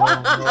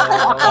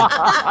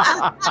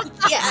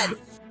 Yes.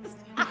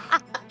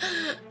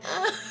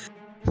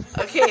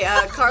 Okay,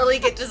 Carly,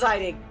 get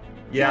designing.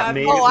 Yeah, have-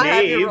 Maeve, oh, I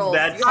have your Maeve, rolls.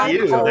 that's You have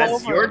you. your That's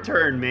rolls. your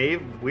turn,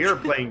 Maeve. We are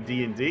playing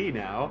D&D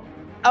now.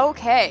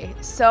 Okay,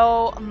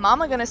 so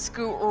Mama gonna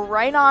scoot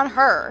right on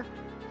her.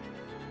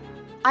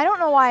 I don't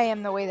know why I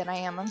am the way that I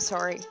am. I'm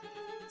sorry.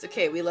 It's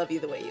okay. We love you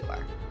the way you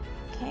are.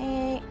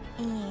 Okay,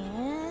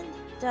 and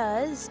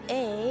does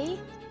a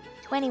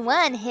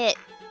 21 hit,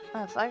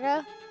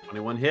 motherfucker.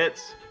 21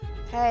 hits.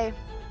 Okay.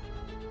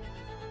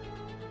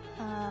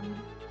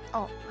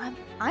 Oh,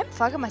 I'm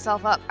fucking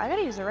myself up. I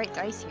gotta use the right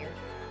dice here.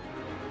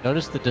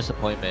 Notice the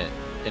disappointment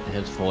in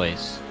his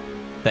voice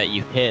that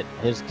you hit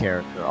his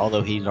character,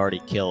 although he's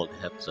already killed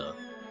Hemza.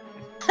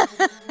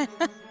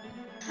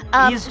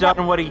 He's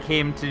done what he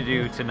came to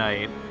do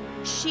tonight.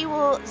 She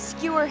will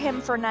skewer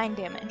him for 9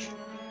 damage.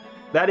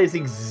 That is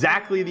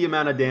exactly the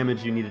amount of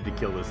damage you needed to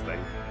kill this thing.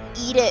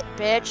 Eat it,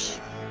 bitch.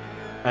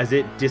 As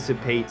it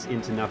dissipates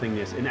into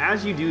nothingness. And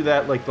as you do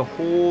that, like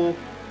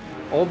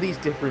all these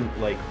different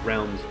like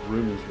realms,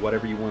 rooms,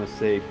 whatever you want to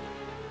say,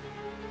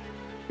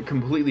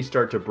 completely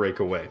start to break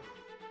away.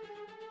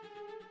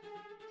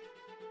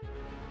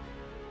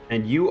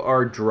 And you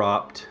are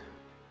dropped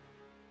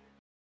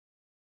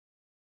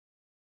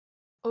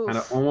kind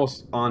of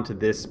almost onto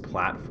this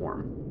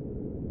platform.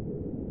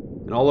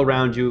 And all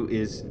around you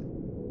is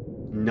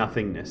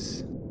nothingness.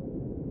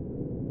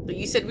 So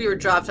you said we were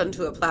dropped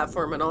onto a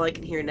platform, and all I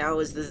can hear now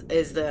is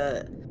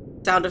the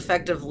sound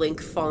effect of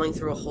Link falling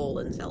through a hole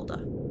in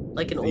Zelda,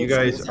 like an old. You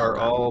guys Zelda. are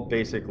all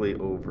basically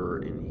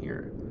over in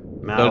here.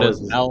 So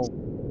does Mal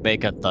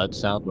make a thud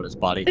sound when his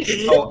body?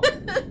 Oh,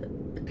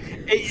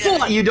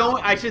 you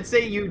don't. I should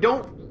say you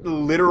don't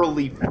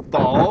literally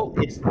fall.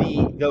 It's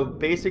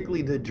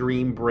basically the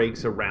dream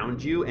breaks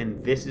around you,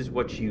 and this is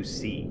what you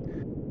see.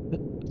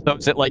 So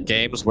is it like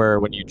games where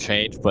when you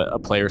change but a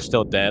player's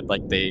still dead,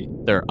 like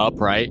they're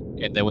upright,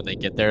 and then when they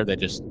get there they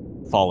just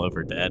fall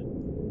over dead?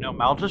 No,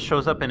 Mal just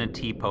shows up in a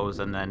T pose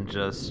and then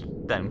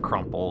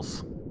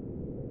crumples.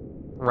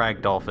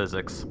 Ragdoll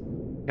physics.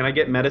 Can I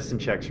get medicine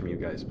checks from you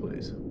guys,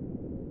 please?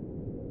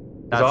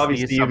 That's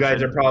obviously you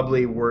guys are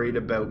probably worried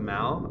about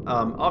Mal.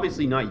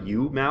 Obviously not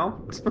you,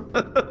 Mal.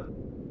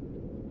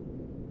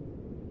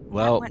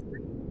 Well,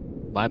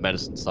 my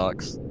medicine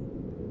sucks.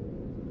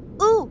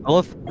 Ooh!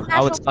 Oh,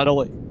 it's not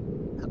only...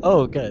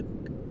 Oh, good.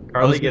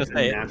 Carly gets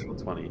a natural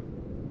 20.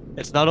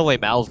 It's not only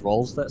Mal's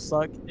rolls that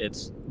suck,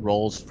 it's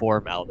rolls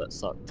for Mal that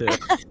suck, too.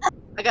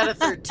 I got a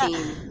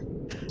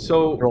 13.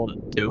 So... rolled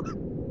a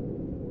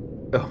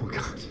 2. Oh,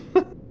 God.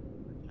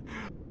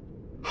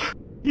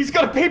 He's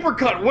got a paper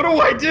cut! What do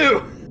I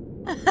do?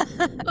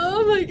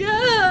 Oh my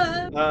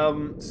god!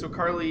 So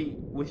Carly,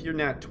 with your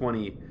nat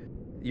 20,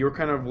 you're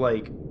kind of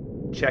like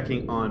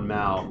checking on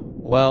Mal.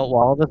 Well,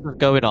 while this is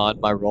going on,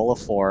 my roll of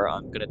 4,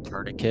 I'm gonna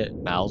tourniquet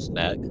Mal's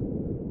neck.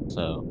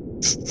 So.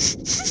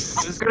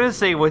 I was gonna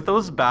say, with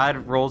those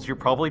bad rolls, you're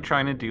probably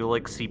trying to do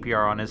like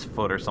CPR on his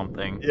foot or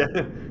something. Yeah,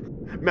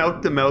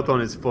 mouth to mouth on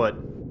his foot.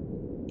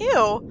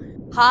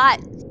 Ew, hot.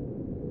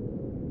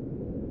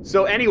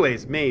 So,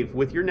 anyways, Maeve,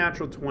 with your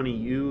natural 20,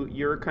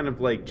 you're kind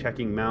of like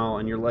checking Mal,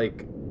 and you're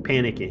like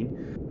panicking,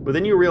 but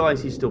then you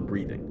realize he's still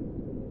breathing.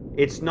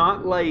 It's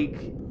not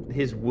like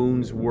his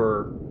wounds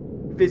were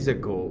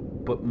physical,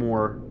 but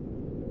more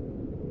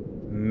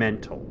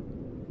mental.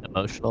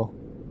 Emotional?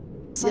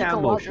 Yeah,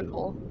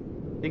 emotional.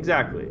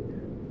 Exactly.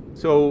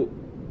 So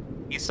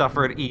he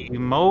suffered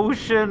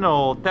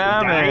emotional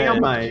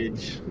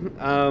damage.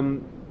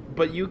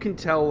 But you can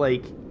tell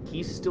like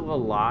he's still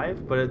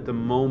alive, but at the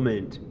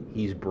moment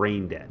he's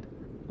brain dead.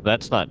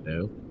 That's not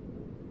new.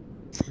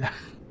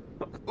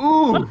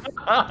 Oof.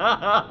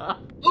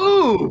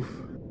 Oof.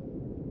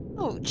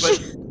 Ouch.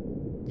 But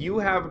you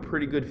have a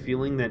pretty good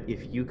feeling that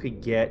if you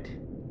could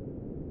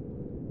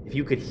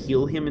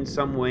heal him in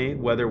some way,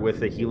 whether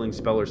with a healing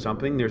spell or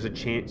something, there's a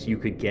chance you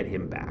could get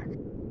him back.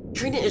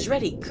 Krina is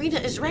ready.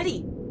 Krina is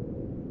ready.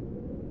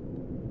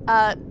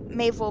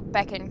 Maeve will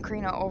beckon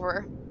Krina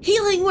over.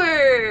 Healing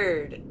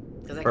word.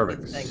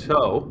 Perfect.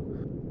 So,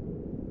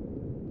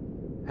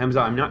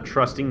 Hamza, I'm not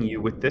trusting you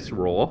with this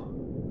roll.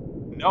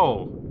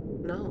 No.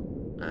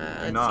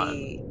 Let's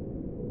see.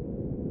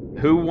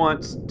 Who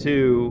wants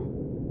to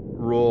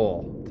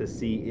roll to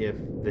see if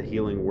the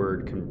healing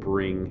word can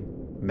bring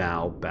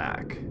Mal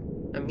back?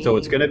 So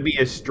it's going to be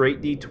a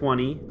straight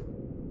D20.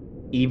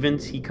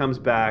 Evens, he comes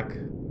back.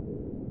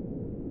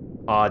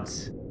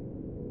 Odds,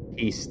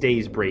 he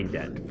stays brain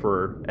dead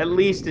for at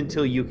least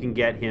until you can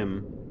get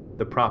him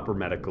the proper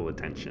medical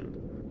attention.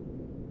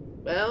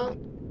 Well,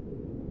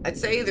 I'd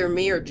say either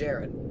me or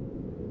Jared.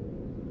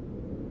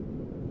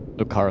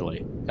 Oh,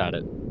 Carly. Got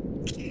it.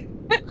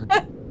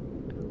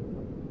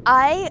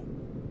 I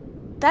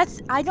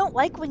don't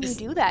like when you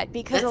do that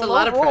because a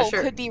lot low of roll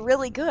pressure. could be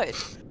really good.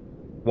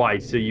 Why?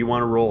 So you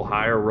want to roll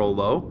high or roll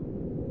low?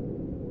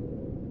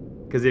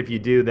 Because if you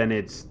do, then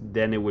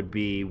it would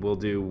be we'll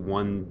do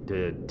 1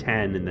 to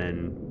 10 and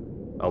then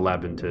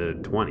 11 to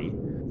 20.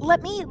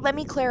 Let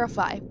me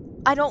clarify.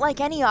 I don't like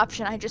any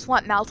option. I just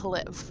want Mal to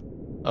live.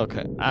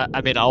 Okay.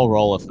 I mean, I'll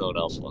roll if no one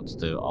else wants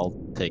to. I'll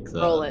take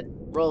the... Roll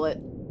it.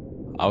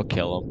 I'll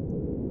kill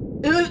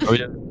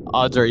him.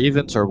 Odds are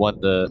evens or 1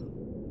 through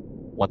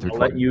 20? I'll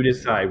let you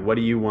decide. What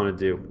do you want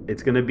to do?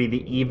 It's going to be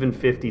the even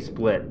 50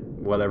 split,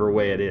 whatever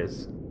way it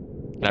is.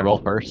 Can I roll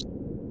first?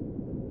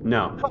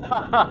 No.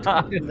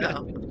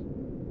 No.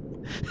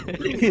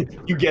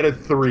 You get a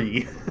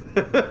 3.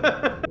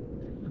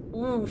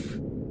 Oof.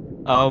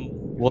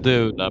 We'll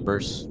do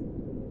numbers.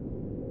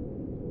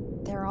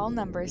 They're all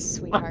numbers,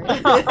 sweetheart.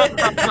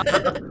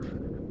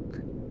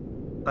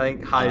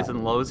 Like highs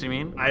and lows, you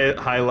mean?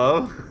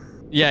 High-low?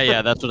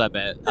 Yeah, that's what I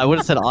meant. I would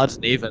have said odds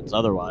and evens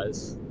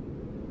otherwise.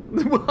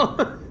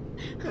 Well,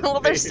 Well,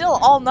 they're still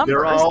all numbers.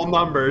 they're all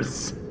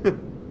numbers.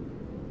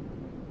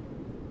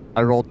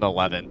 I rolled an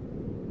 11.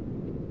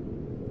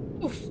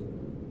 Oof.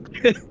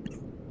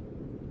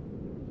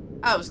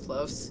 That was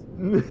close.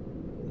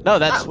 No,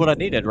 that's what I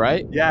needed,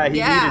 right? Yeah, he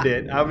Yeah.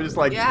 needed it. I was just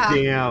like, Yeah.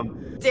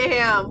 damn.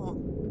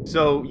 Damn.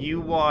 So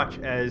you watch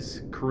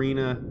as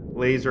Karina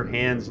lays her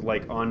hands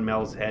like on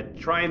Mel's head,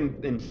 try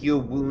and heal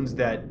wounds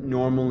that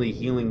normally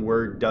healing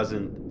word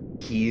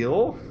doesn't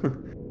heal.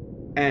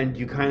 And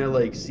you kind of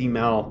like see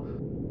Mel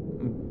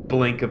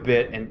blink a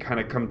bit and kind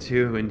of come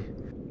to, and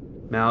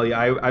Mel,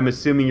 I'm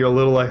assuming you're a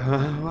little like,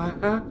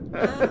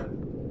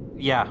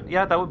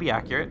 Yeah, that would be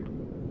accurate.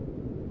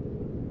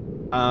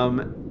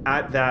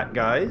 At that,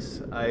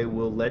 guys, I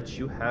will let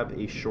you have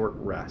a short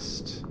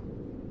rest.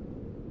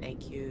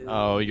 Thank you.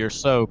 Oh, you're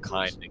so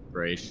kind and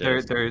gracious.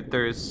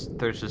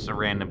 There's just a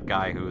random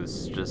guy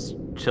who's just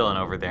chilling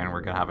over there, and we're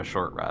gonna have a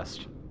short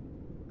rest.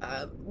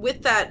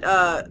 With that,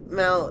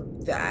 Mel,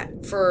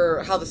 that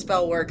for how the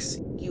spell works,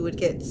 you would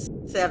get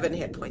 7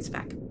 hit points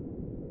back.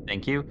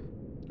 Thank you.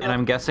 And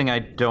I'm guessing I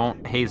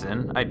don't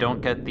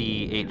get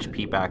the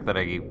HP back that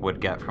I would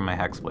get from my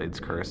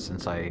Hexblade's curse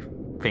since I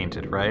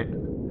fainted, right?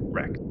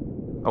 Correct.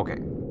 Okay,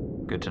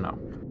 good to know.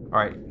 All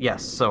right,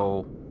 yes.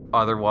 So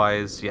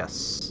otherwise,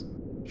 yes,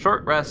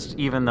 short rest.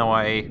 Even though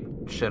I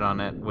shit on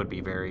it, would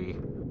be very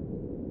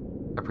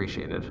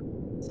appreciated.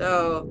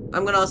 So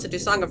I'm gonna also do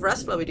Song of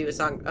Rest while we do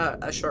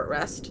a short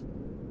rest.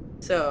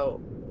 So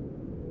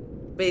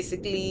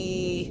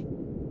basically,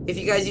 if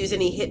you guys use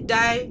any hit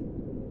die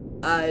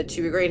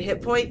to regain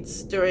hit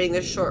points during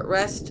this short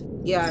rest,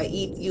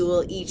 you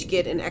will each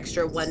get an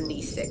extra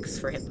 1d6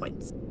 for hit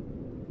points.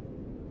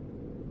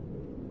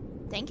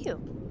 Thank you.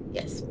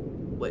 Yes,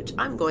 which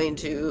I'm going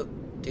to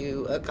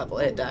do a couple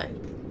hit die.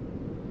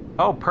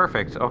 Oh,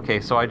 perfect. Okay,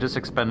 so I just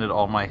expended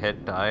all my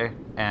hit die,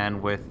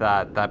 and with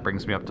that, that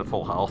brings me up to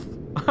full health.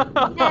 Here's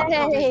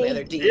my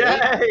other D8.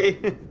 Yay!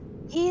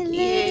 He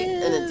D8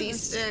 and a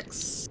lives.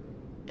 D6.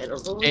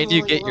 And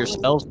you get your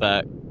spells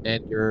back,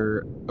 and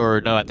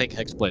I think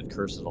Hexblade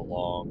Curse is a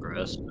long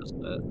rest,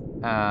 isn't it?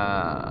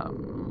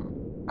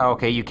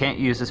 Okay, you can't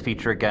use this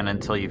feature again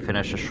until you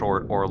finish a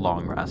short or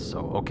long rest, so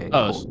okay,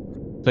 cool.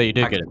 So you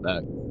do get it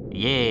back.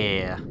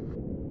 Yeah.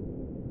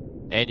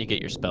 And you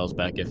get your spells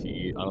back I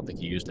don't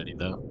think you used any,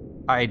 though.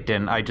 I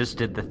didn't, I just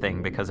did the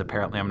thing, because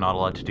apparently I'm not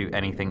allowed to do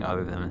anything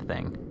other than the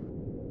thing.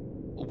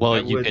 Well,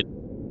 you could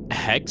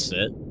hex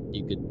it,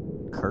 you could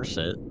curse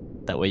it,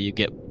 that way you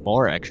get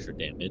more extra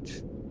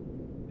damage.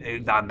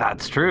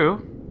 That's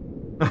true.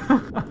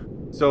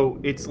 So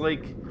it's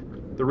like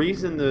the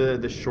reason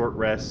the short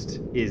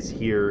rest is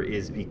here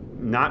is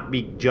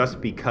just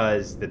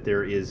because that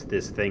there is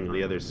this thing on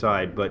the other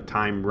side, but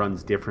time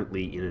runs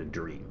differently in a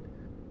dream.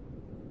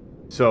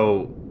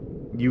 So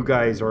you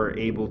guys are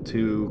able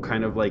to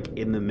kind of like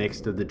in the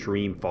midst of the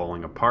dream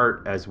falling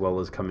apart, as well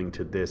as coming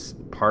to this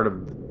part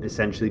of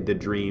essentially the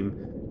dream,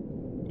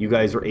 you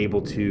guys are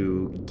able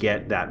to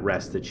get that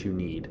rest that you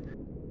need.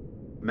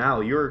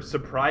 Mal, you're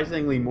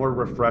surprisingly more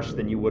refreshed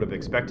than you would have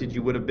expected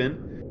you would have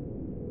been,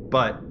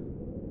 but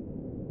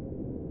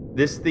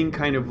this thing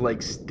kind of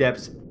like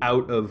steps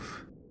out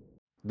of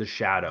the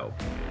shadow.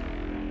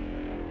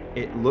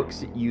 It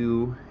looks at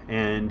you,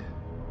 and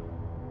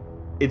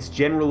its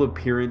general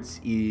appearance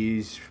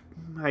is,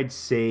 I'd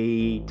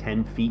say,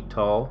 10 feet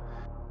tall,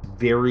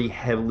 very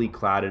heavily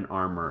clad in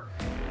armor.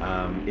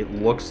 It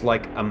looks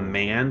like a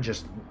man,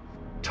 just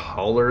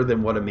taller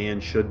than what a man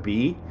should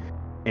be,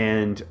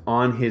 and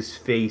on his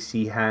face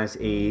he has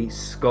a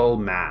skull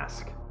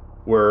mask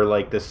where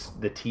like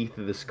the teeth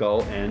of the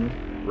skull end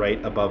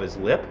right above his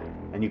lip,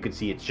 and you can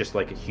see it's just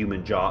like a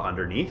human jaw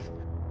underneath.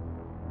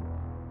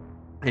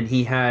 And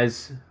he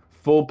has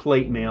full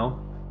plate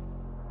mail,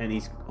 and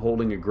he's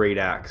holding a great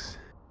axe.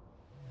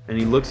 And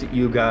he looks at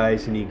you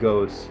guys and he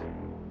goes,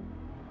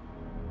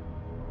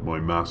 My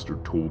master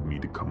told me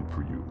to come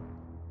for you.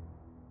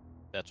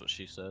 That's what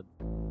she said.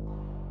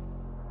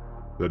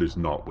 That is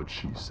not what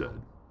she said.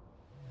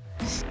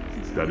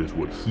 That is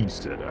what he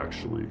said,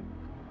 actually.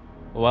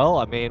 Well,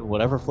 I mean,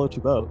 whatever floats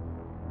your boat.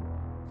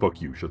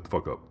 Fuck you, shut the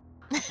fuck up.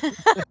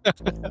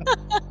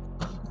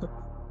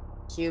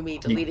 Cue me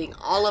deleting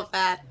all of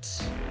that.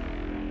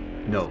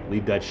 no,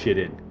 leave that shit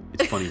in.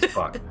 It's funny as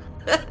fuck.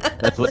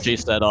 That's what she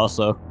said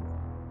also.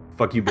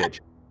 Fuck you, bitch.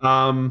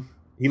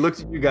 He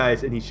looks at you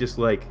guys and he's just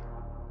like,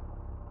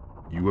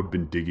 You have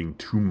been digging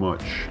too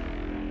much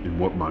in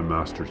what my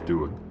master's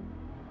doing.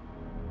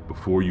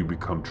 Before you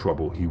become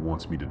trouble, he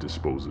wants me to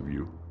dispose of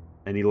you.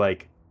 and he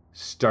like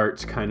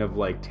starts kind of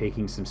like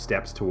taking some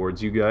steps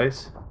towards you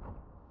guys.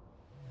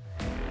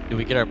 Do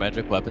we get our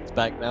magic weapons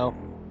back now?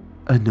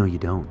 No, you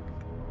don't.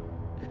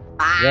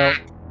 Well,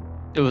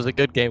 it was a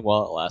good game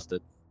while it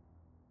lasted.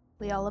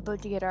 We all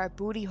about to get our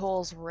booty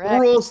holes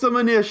wrecked. Roll some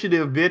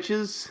initiative,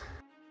 bitches.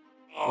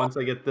 Once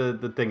I get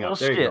the thing up.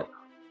 There you go.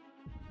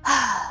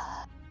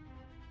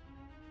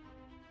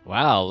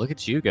 Wow, look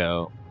at you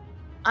go.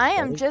 I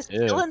am just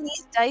 22. killing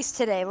these dice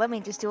today. Let me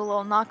just do a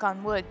little knock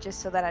on wood just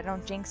so that I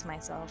don't jinx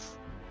myself.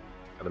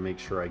 Gotta make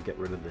sure I get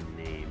rid of the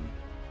name.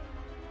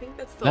 I think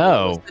that's the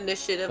No. lowest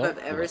initiative Don't I've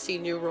do ever it.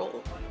 seen you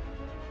roll.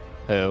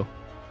 Who?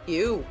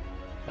 You.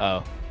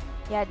 Oh.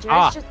 Yeah,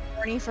 Jared's just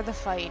horny for the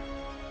fight.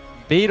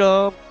 Beat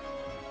him!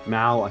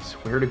 Mal, I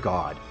swear to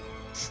God.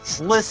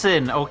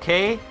 Listen,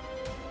 okay?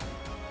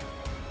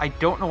 I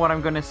don't know what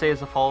I'm going to say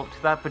as a follow-up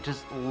to that, but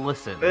just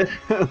listen.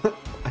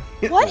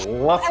 What have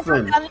you ever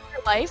Listen. done in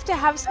your life to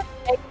have such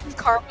negative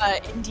karma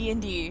in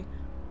D&D?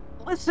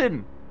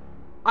 Listen!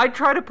 I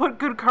try to put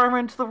good karma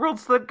into the world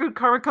so that good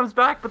karma comes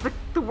back, but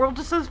the world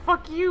just says,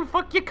 fuck you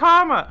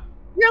karma!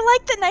 You're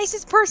like the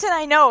nicest person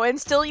I know, and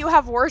still you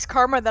have worse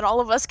karma than all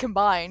of us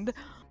combined.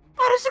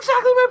 That is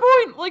exactly my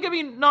point! Like, I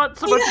mean, not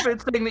so much of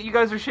it saying that you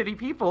guys are shitty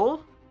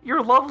people.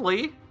 You're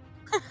lovely.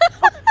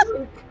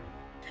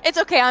 It's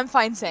okay, I'm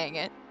fine saying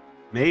it.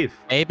 Maeve.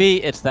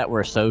 Maybe it's that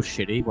we're so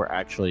shitty, we're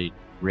actually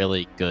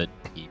really good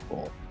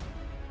people.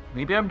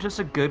 Maybe I'm just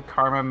a good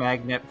karma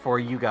magnet for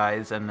you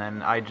guys, and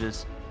then I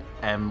just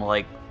am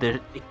like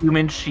the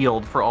human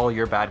shield for all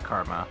your bad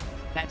karma.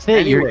 That's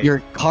it. Anyway.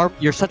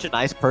 You're such a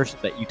nice person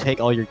that you take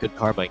all your good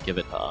karma and give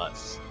it to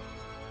us.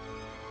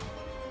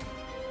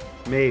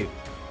 Maeve,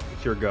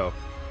 it's your go.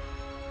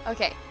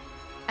 Okay,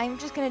 I'm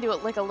just gonna do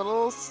it like a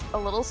little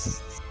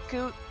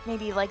scoot,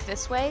 maybe like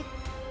this way.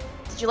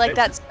 Did you like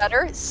that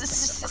stutter?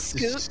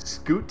 Scoot.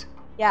 Scoot.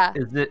 Yeah.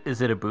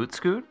 Is it a boot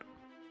scoot?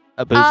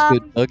 A boot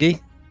scoot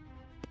boogie?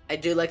 I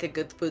do like a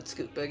good boot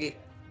scoot boogie.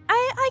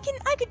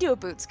 I could do a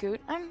boot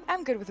scoot.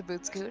 I'm good with a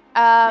boot scoot.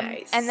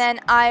 Nice. And then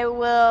I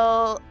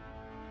will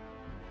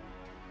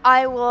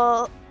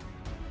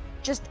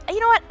just, you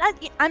know what?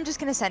 I'm just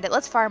gonna send it.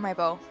 Let's fire my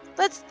bow.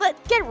 Let's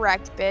get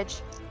wrecked,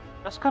 bitch.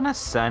 Just gonna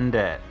send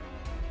it.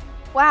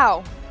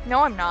 Wow.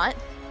 No, I'm not.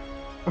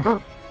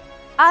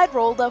 I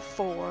rolled a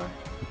 4.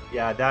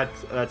 Yeah,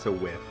 that's a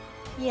whiff.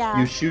 Yeah.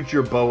 You shoot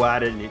your bow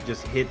at it and it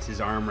just hits his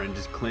armor and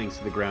just clings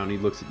to the ground. He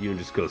looks at you and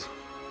just goes,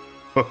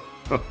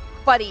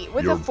 Buddy,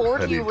 with Your a 4,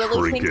 do you penny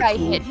really think trinket I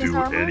hit won't his do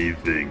armor?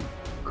 anything.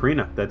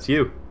 Karina, that's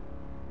you.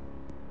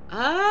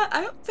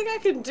 I don't think I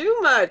can do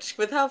much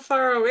with how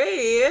far away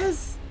he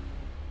is.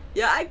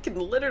 Yeah, I can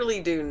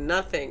literally do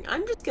nothing.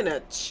 I'm just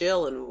gonna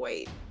chill and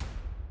wait.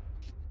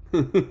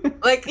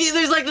 Like,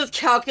 there's like this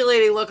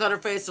calculating look on her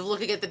face of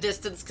looking at the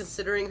distance,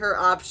 considering her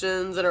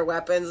options and her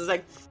weapons. It's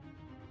like,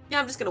 yeah,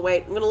 I'm just gonna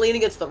wait. I'm gonna lean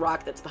against the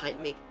rock that's behind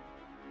me.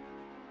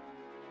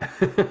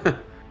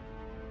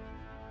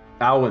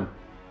 Alwyn,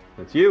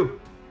 that's you.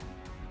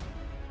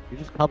 You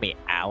just call me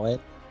Alan?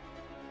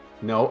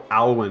 No,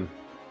 Alwyn.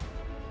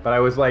 But I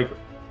was like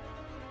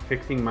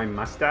fixing my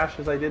mustache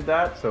as I did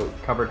that, so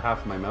it covered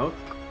half of my mouth.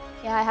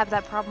 Yeah, I have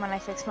that problem when I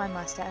fix my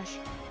mustache.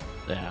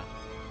 Yeah.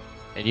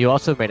 And you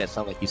also made it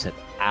sound like you said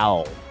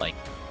owl, like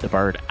the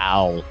bird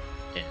owl.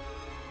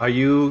 Are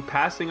you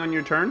passing on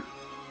your turn?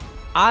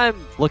 I'm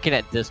looking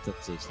at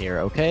distances here,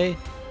 okay?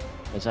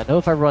 Because I know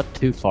if I run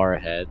too far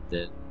ahead,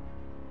 then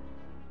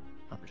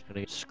I'm just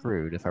gonna get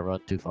screwed if I run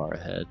too far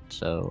ahead.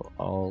 So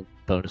I'll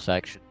bonus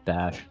action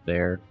dash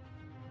there.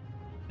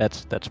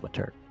 That's my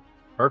turn.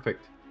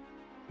 Perfect.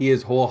 He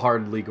is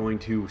wholeheartedly going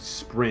to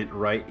sprint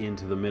right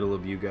into the middle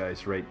of you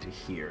guys, right to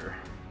here.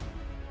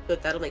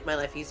 Good, that'll make my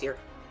life easier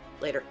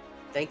later.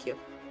 Thank you.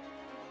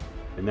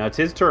 And that's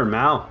his turn,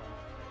 Mal.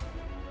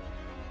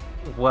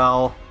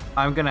 Well,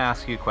 I'm gonna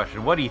ask you a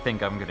question. What do you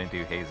think I'm gonna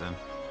do, Hazen?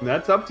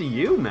 That's up to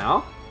you,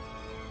 Mal.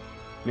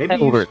 Maybe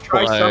you Elder should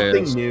try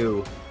something tries.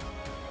 new.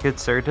 Good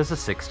sir, does a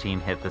 16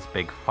 hit this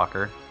big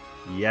fucker?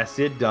 Yes,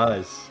 it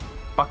does.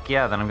 Fuck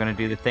yeah, then I'm gonna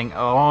do the thing.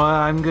 Oh,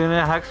 I'm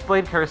gonna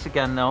Hexblade Curse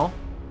again, though.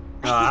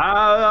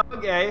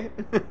 Okay.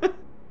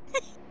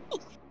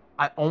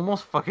 I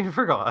almost fucking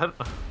forgot.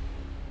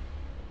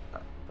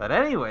 But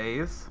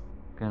anyways,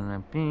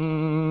 gonna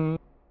be...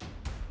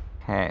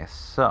 Okay,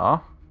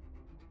 so...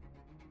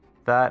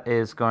 That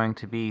is going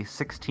to be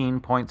 16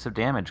 points of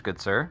damage,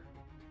 good sir.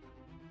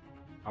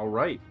 All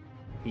right.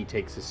 He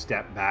takes a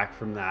step back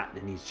from that,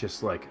 and he's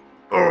just like,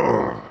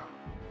 Ugh.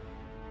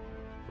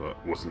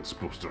 That wasn't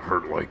supposed to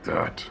hurt like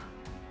that.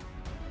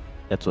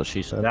 That's what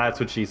she said. that's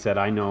what she said,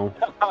 I know.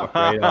 Fuck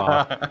right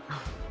off.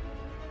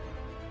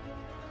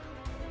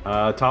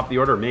 Top of the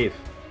order, Maeve.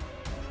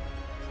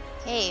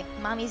 Hey,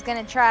 mommy's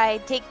gonna try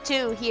take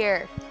 2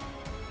 here.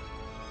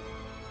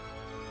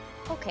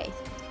 Okay,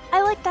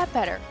 I like that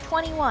better.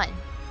 21.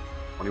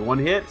 21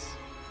 hits.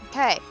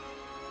 Okay.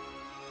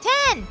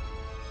 10!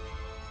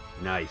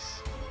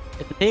 Nice.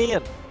 It's a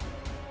damn.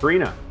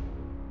 Karina.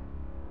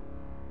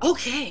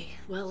 Okay,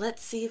 well,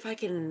 let's see if I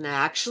can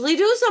actually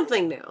do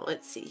something now.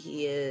 Let's see,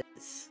 he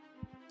is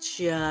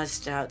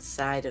just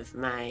outside of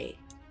my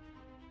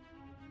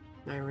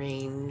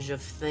range of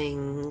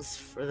things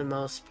for the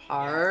most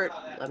part.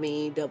 Let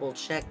me double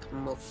check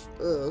my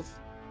stuff.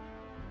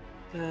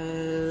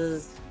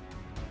 Because,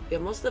 yeah,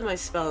 most of my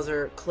spells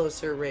are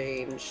closer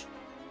range.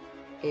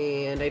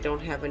 And I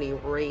don't have any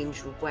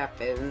ranged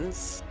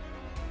weapons.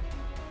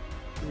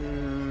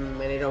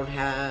 And I don't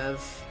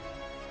have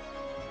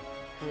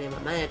any of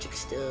my magic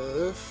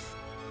stuff.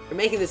 You're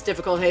making this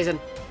difficult, Hazen.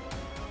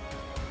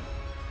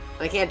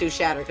 I can't do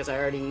Shatter because I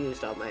already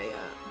used all my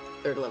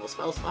 3rd level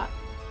spell slot.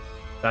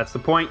 That's the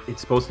point.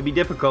 It's supposed to be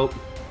difficult.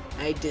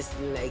 I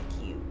dislike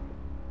you.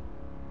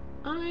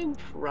 I'm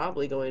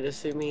probably going to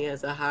assume he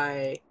has a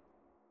high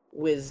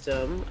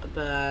wisdom,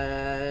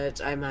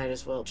 but I might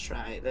as well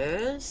try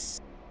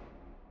this.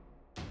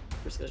 I'm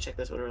just gonna check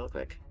this one real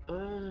quick.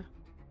 I'm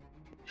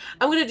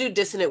gonna do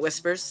Dissonant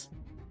Whispers.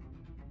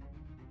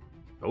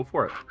 Go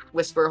for it.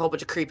 Whisper a whole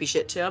bunch of creepy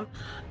shit to him.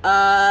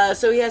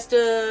 So he has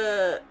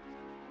to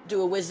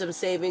do a wisdom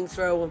saving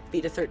throw and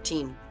beat a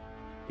 13.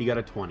 He got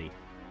a 20.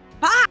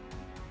 Ah!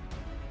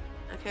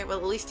 Okay, well,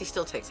 at least he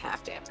still takes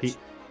half damage.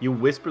 You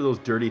whisper those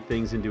dirty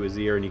things into his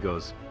ear, and he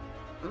goes,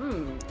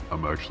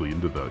 I'm actually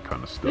into that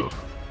kind of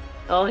stuff.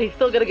 Oh, he's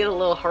still gonna get a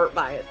little hurt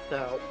by it,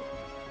 though.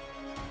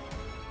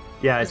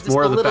 yeah, It's it's just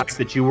more a of the little fact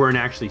that you weren't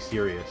actually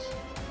serious.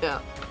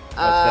 Yeah.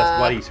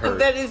 That's why he's hurt.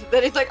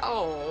 Then he's like,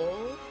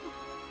 oh.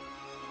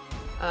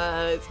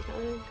 It's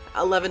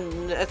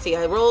 11. Let's see,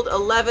 I rolled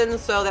 11,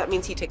 so that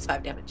means he takes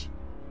 5 damage.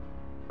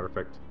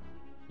 Perfect.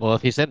 Well,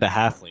 if he's into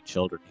halfling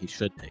children, he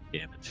should take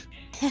damage.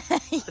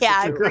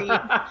 Yeah, agreed.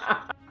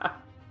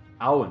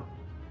 Alwyn.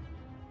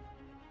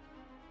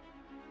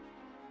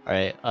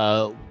 Alright,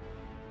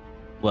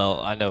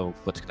 well, I know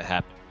what's gonna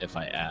happen if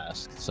I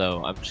ask,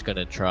 so I'm just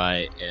gonna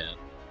try and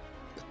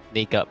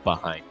sneak up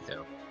behind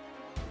him.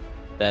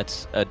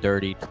 That's a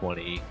dirty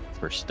 20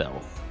 for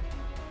stealth.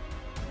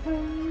 Yeah,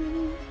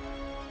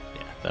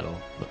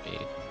 that'll put me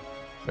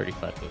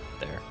 35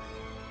 movement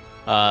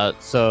there.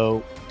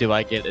 So, do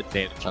I get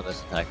advantage on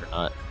this attack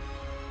or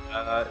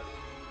not?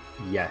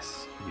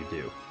 Yes, you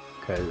do.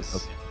 Because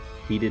Okay.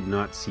 he did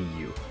not see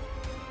you.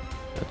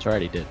 That's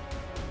right, he did.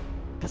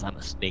 Because I'm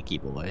a sneaky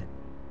boy.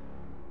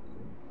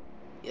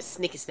 You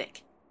sneaky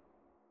snake.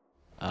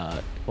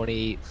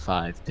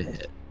 25 to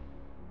hit.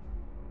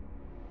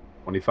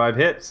 25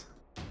 hits.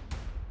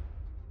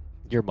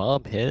 Your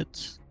mom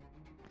hits?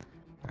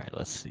 Alright,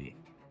 let's see.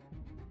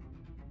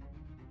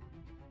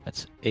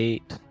 That's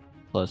 8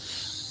 plus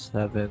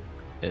 7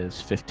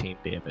 is 15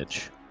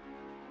 damage.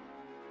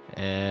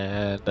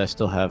 And I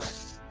still have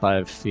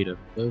 5 feet of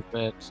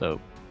movement, so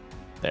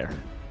there.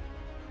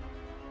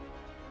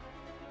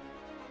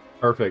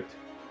 Perfect.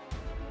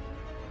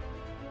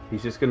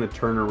 He's just going to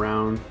turn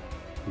around.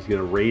 He's going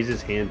to raise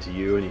his hand to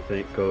you, and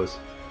he goes,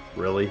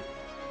 really?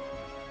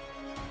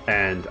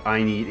 And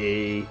I need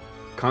a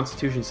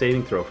Constitution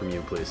saving throw from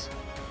you, please.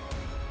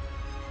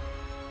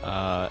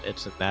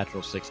 It's a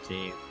natural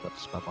 16.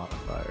 What's my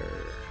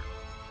modifier?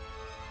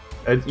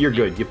 You're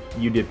good.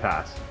 You did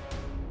pass.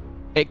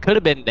 It could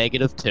have been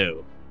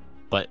 -2,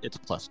 but it's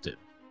 +2.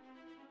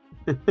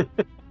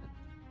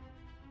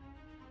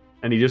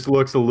 And he just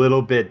looks a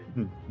little bit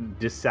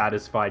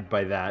dissatisfied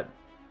by that.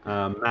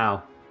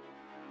 Mal.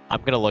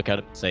 I'm gonna look at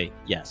him and say,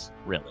 yes,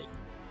 really.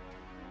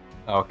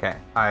 Okay,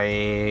 I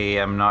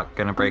am not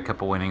gonna break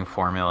up a winning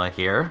formula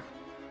here.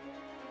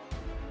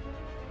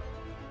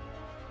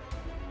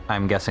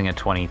 I'm guessing a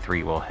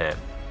 23 will hit.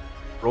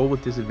 Roll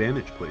with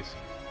disadvantage, please.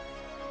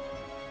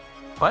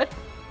 What?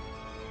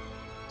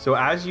 So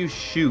as you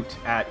shoot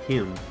at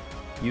him,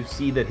 you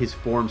see that his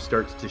form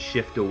starts to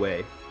shift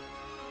away.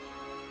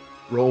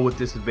 Roll with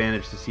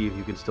disadvantage to see if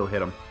you can still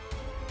hit him.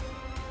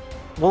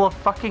 Will a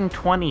fucking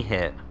 20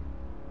 hit?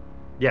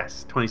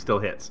 Yes, 20 still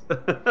hits.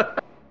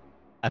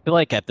 I feel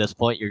like at this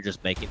point you're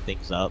just making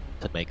things up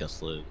to make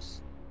us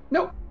lose.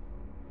 Nope.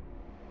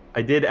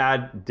 I did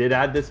add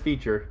this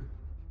feature.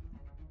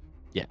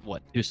 Yeah,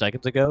 what, 2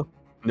 seconds ago?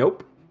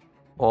 Nope.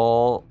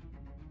 Well,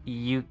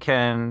 you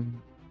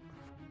can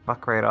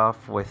fuck right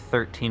off with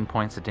 13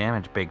 points of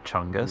damage, Big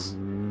Chungus.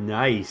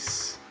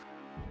 Nice.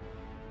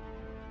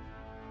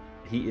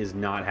 He is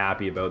not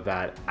happy about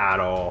that at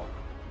all.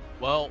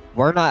 Well,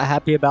 we're not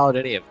happy about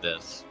any of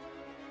this.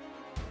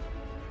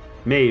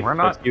 Maeve, We're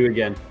not- that's you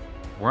again.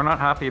 We're not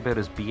happy about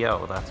his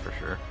BO, that's for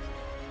sure.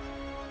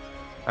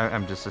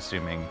 I'm just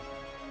assuming,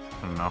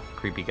 I don't know,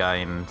 creepy guy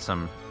in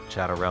some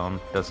shadow realm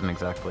doesn't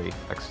exactly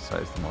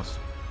exercise the most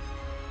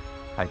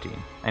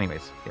hygiene.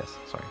 Anyways, yes,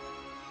 sorry.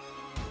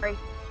 Sorry.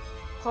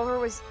 Clover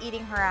was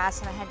eating her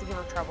ass and I had to give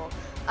her trouble.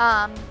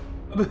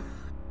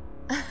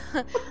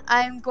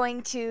 I'm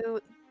going to,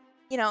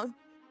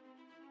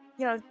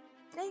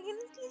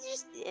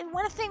 just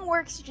when a thing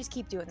works, you just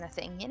keep doing the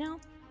thing, you know?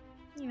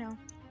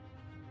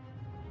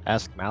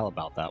 Ask Mal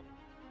about that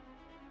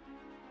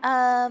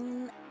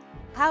one.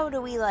 How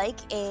do we like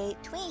a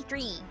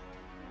 23?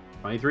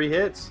 23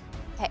 hits?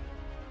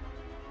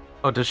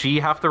 Oh, does she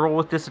have to roll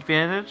with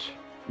disadvantage?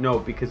 No,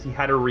 because he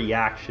had a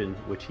reaction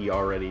which he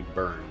already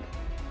burned.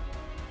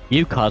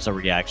 You cause a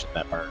reaction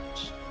that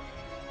burns.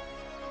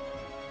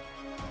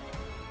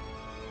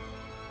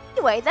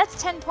 Anyway,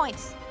 that's 10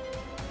 points.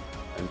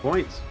 10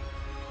 points.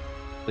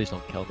 Please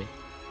don't kill me.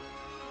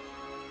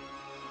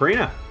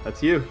 Karina,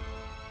 that's you.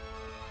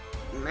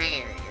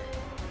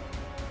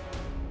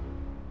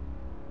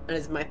 That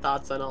is my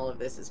thoughts on all of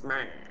this. Is would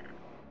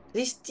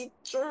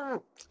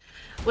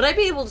I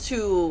be able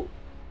to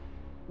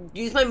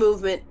use my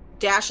movement,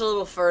 dash a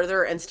little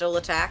further, and still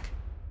attack?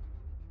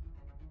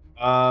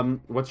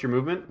 What's your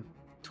movement?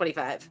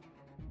 25.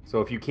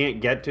 So if you can't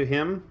get to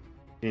him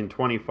in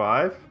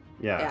 25,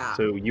 Yeah.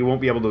 so you won't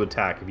be able to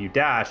attack. If you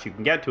dash, you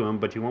can get to him,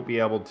 but you won't be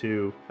able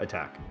to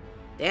attack.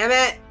 Damn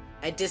it!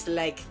 I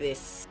dislike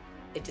this.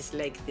 I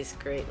dislike this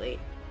greatly.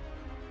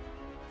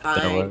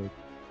 Fine.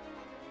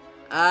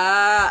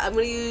 I'm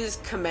gonna use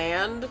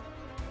command,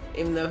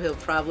 even though he'll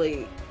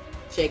probably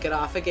shake it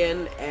off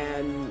again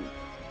and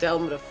tell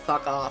him to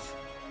fuck off.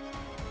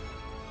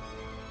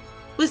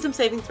 Wisdom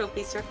saving throw,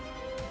 please, sir.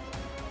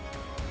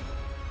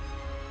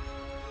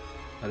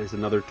 That is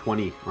another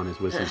 20 on his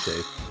wisdom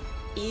save.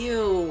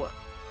 Ew.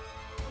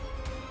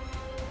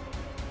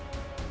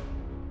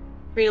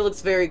 Rena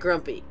looks very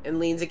grumpy and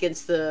leans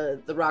against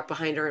the rock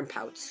behind her and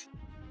pouts.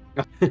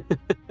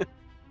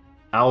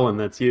 Alan,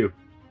 that's you.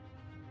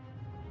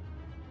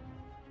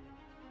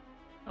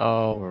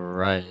 All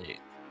right.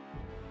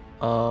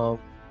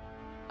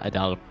 I doubt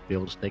I'll be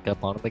able to sneak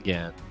up on him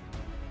again.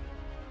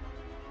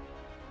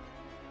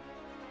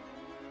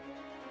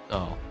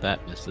 Oh,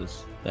 that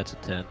misses. That's a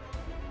 10.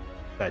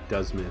 That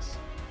does miss.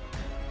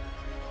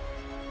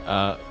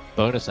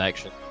 Bonus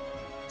action.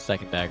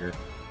 Second dagger.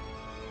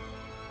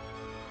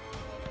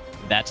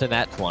 That's a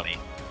nat 20.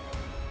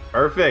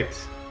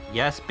 Perfect.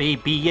 Yes,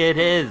 baby, it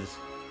is.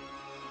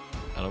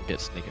 I don't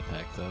get sneak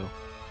attack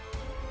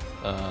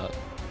though.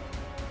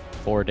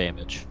 4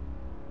 damage.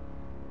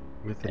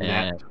 With a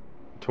nat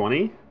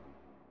 20?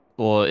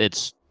 Well,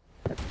 it's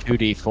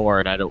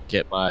 2d4 and I don't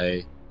get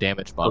my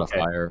damage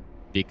modifier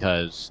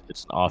because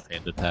it's an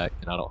offhand attack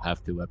and I don't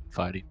have 2 weapon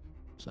fighting.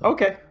 So.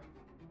 Okay.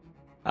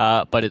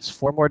 But it's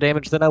 4 more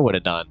damage than I would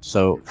have done,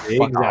 so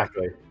fuck off.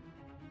 Exactly.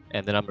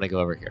 And then I'm gonna go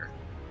over here.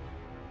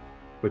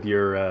 With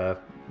your,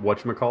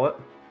 whatchamacallit?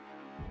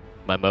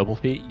 My mobile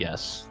feat?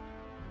 Yes.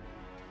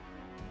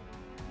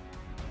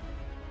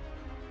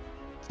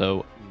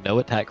 So, no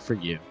attack for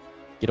you.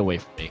 Get away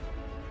from me.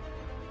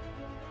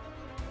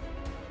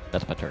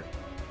 That's my turn.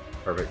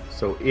 Perfect.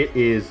 So it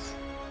is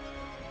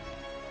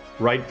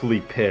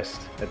rightfully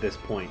pissed at this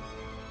point.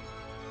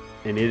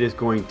 And it is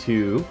going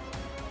to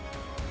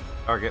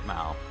Target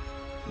Mal.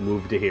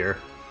 move to here.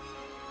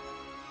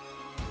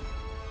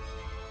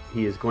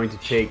 He is going to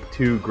take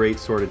 2 great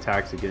sword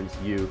attacks against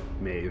you,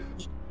 Maeve.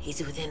 He's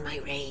within my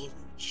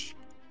range.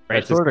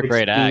 Great sword or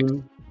great axe?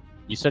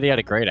 You said he had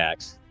a great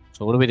axe.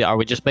 So what do we do? Are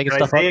we just making Did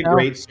stuff I say up a now?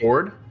 great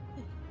sword?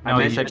 No,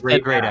 you said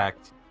great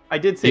axe. I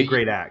did say You-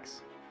 great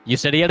axe. You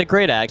said he had a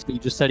great axe, but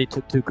you just said he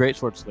took 2 great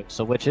sword swings.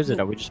 So which is it?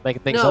 Are we just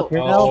making things No. up here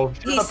now? Oh,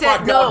 shut He the said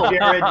fuck no. up,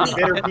 Jared, you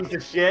bitter piece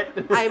of shit.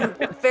 I'm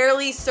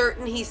fairly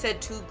certain he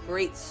said 2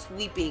 great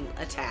sweeping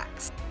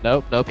attacks.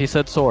 Nope, he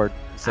said sword.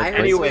 He said I heard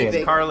great you sword. Anyways,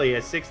 big. Carly,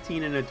 a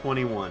 16 and a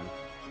 21.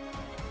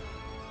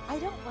 I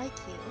don't like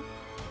you.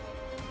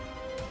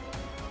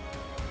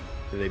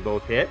 Do they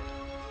both hit?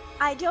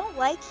 I don't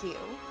like you.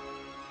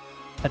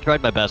 I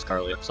tried my best,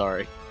 Carly. I'm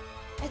sorry.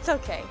 It's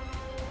okay.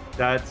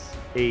 That's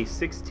a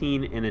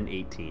 16 and an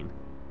 18.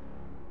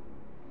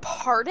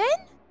 Pardon?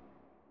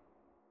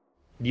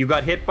 You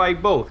got hit by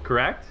both,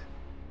 correct?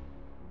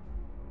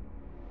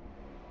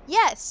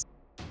 Yes.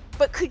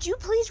 But could you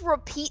please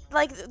repeat,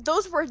 like,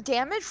 those were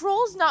damage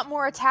rolls, not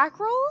more attack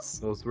rolls?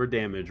 Those were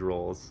damage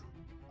rolls.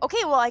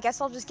 Okay, well, I guess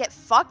I'll just get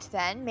fucked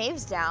then.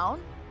 Maeve's down.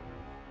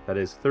 That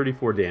is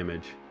 34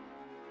 damage.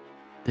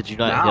 Did you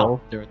not Wow.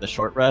 heal during the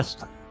short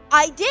rest?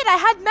 I did. I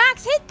had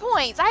max hit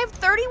points. I have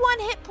 31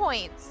 hit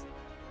points.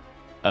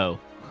 Oh.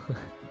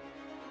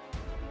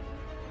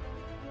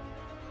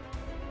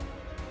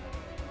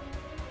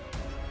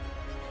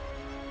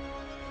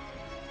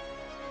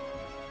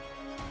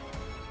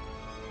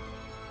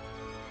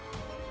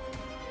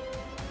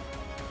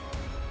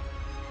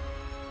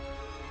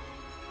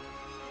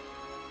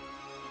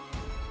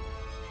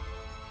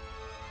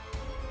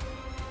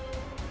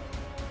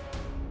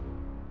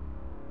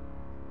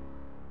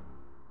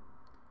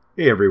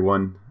 Hey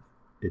everyone,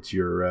 it's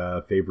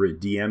your favorite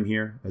DM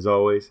here, as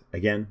always.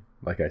 Again,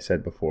 like I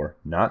said before,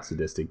 not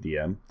sadistic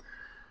DM.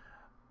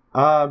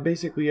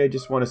 Basically, I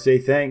just want to say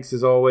thanks,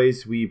 as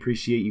always. We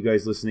appreciate you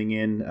guys listening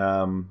in.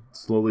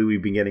 Slowly,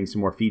 we've been getting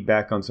some more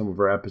feedback on some of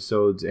our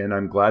episodes, and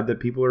I'm glad that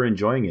people are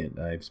enjoying it.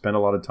 I've spent a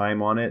lot of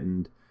time on it,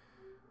 and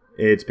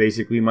it's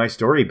basically my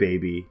story,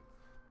 baby.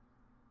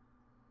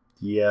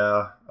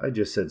 Yeah, I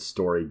just said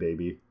story,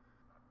 baby.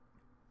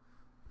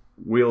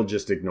 We'll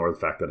just ignore the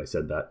fact that I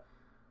said that.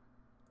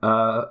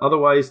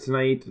 Otherwise,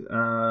 tonight,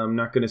 I'm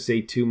not going to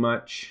say too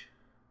much.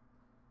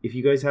 If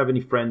you guys have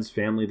any friends,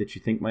 family that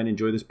you think might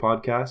enjoy this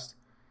podcast,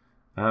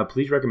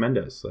 please recommend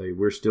us.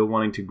 We're still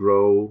wanting to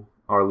grow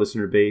our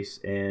listener base,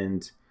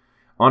 and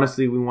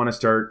honestly, we want to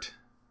start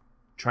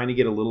trying to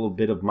get a little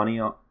bit of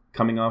money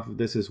coming off of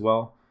this as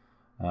well.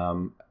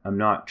 I'm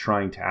not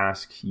trying to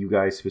ask you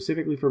guys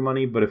specifically for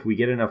money, but if we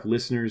get enough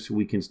listeners,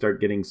 we can start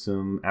getting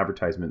some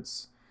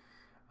advertisements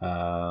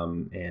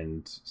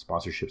and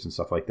sponsorships and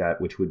stuff like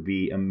that, which would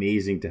be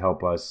amazing to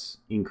help us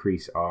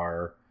increase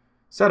our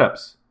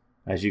setups.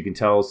 As you can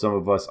tell, some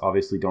of us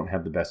obviously don't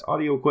have the best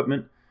audio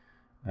equipment.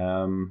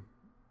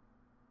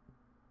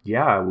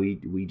 Yeah,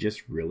 we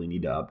just really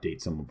need to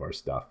update some of our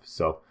stuff.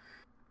 So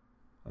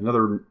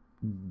another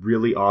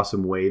really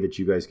awesome way that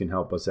you guys can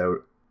help us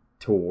out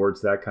towards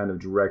that kind of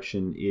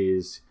direction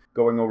is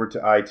going over to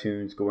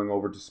iTunes, going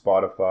over to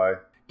Spotify,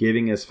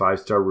 giving us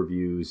 5-star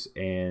reviews,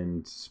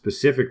 and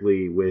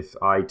specifically with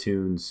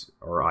iTunes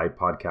or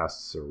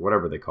iPodcasts or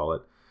whatever they call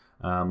it,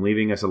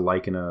 leaving us a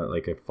like and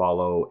a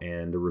follow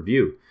and a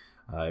review.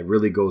 It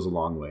really goes a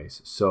long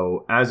ways.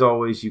 So as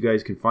always, you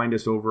guys can find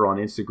us over on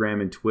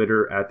Instagram and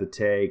Twitter at the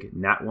tag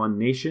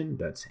Nat1Nation.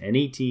 That's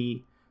NAT,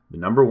 the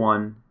number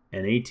 1,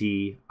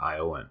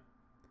 NATION.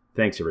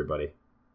 Thanks, everybody.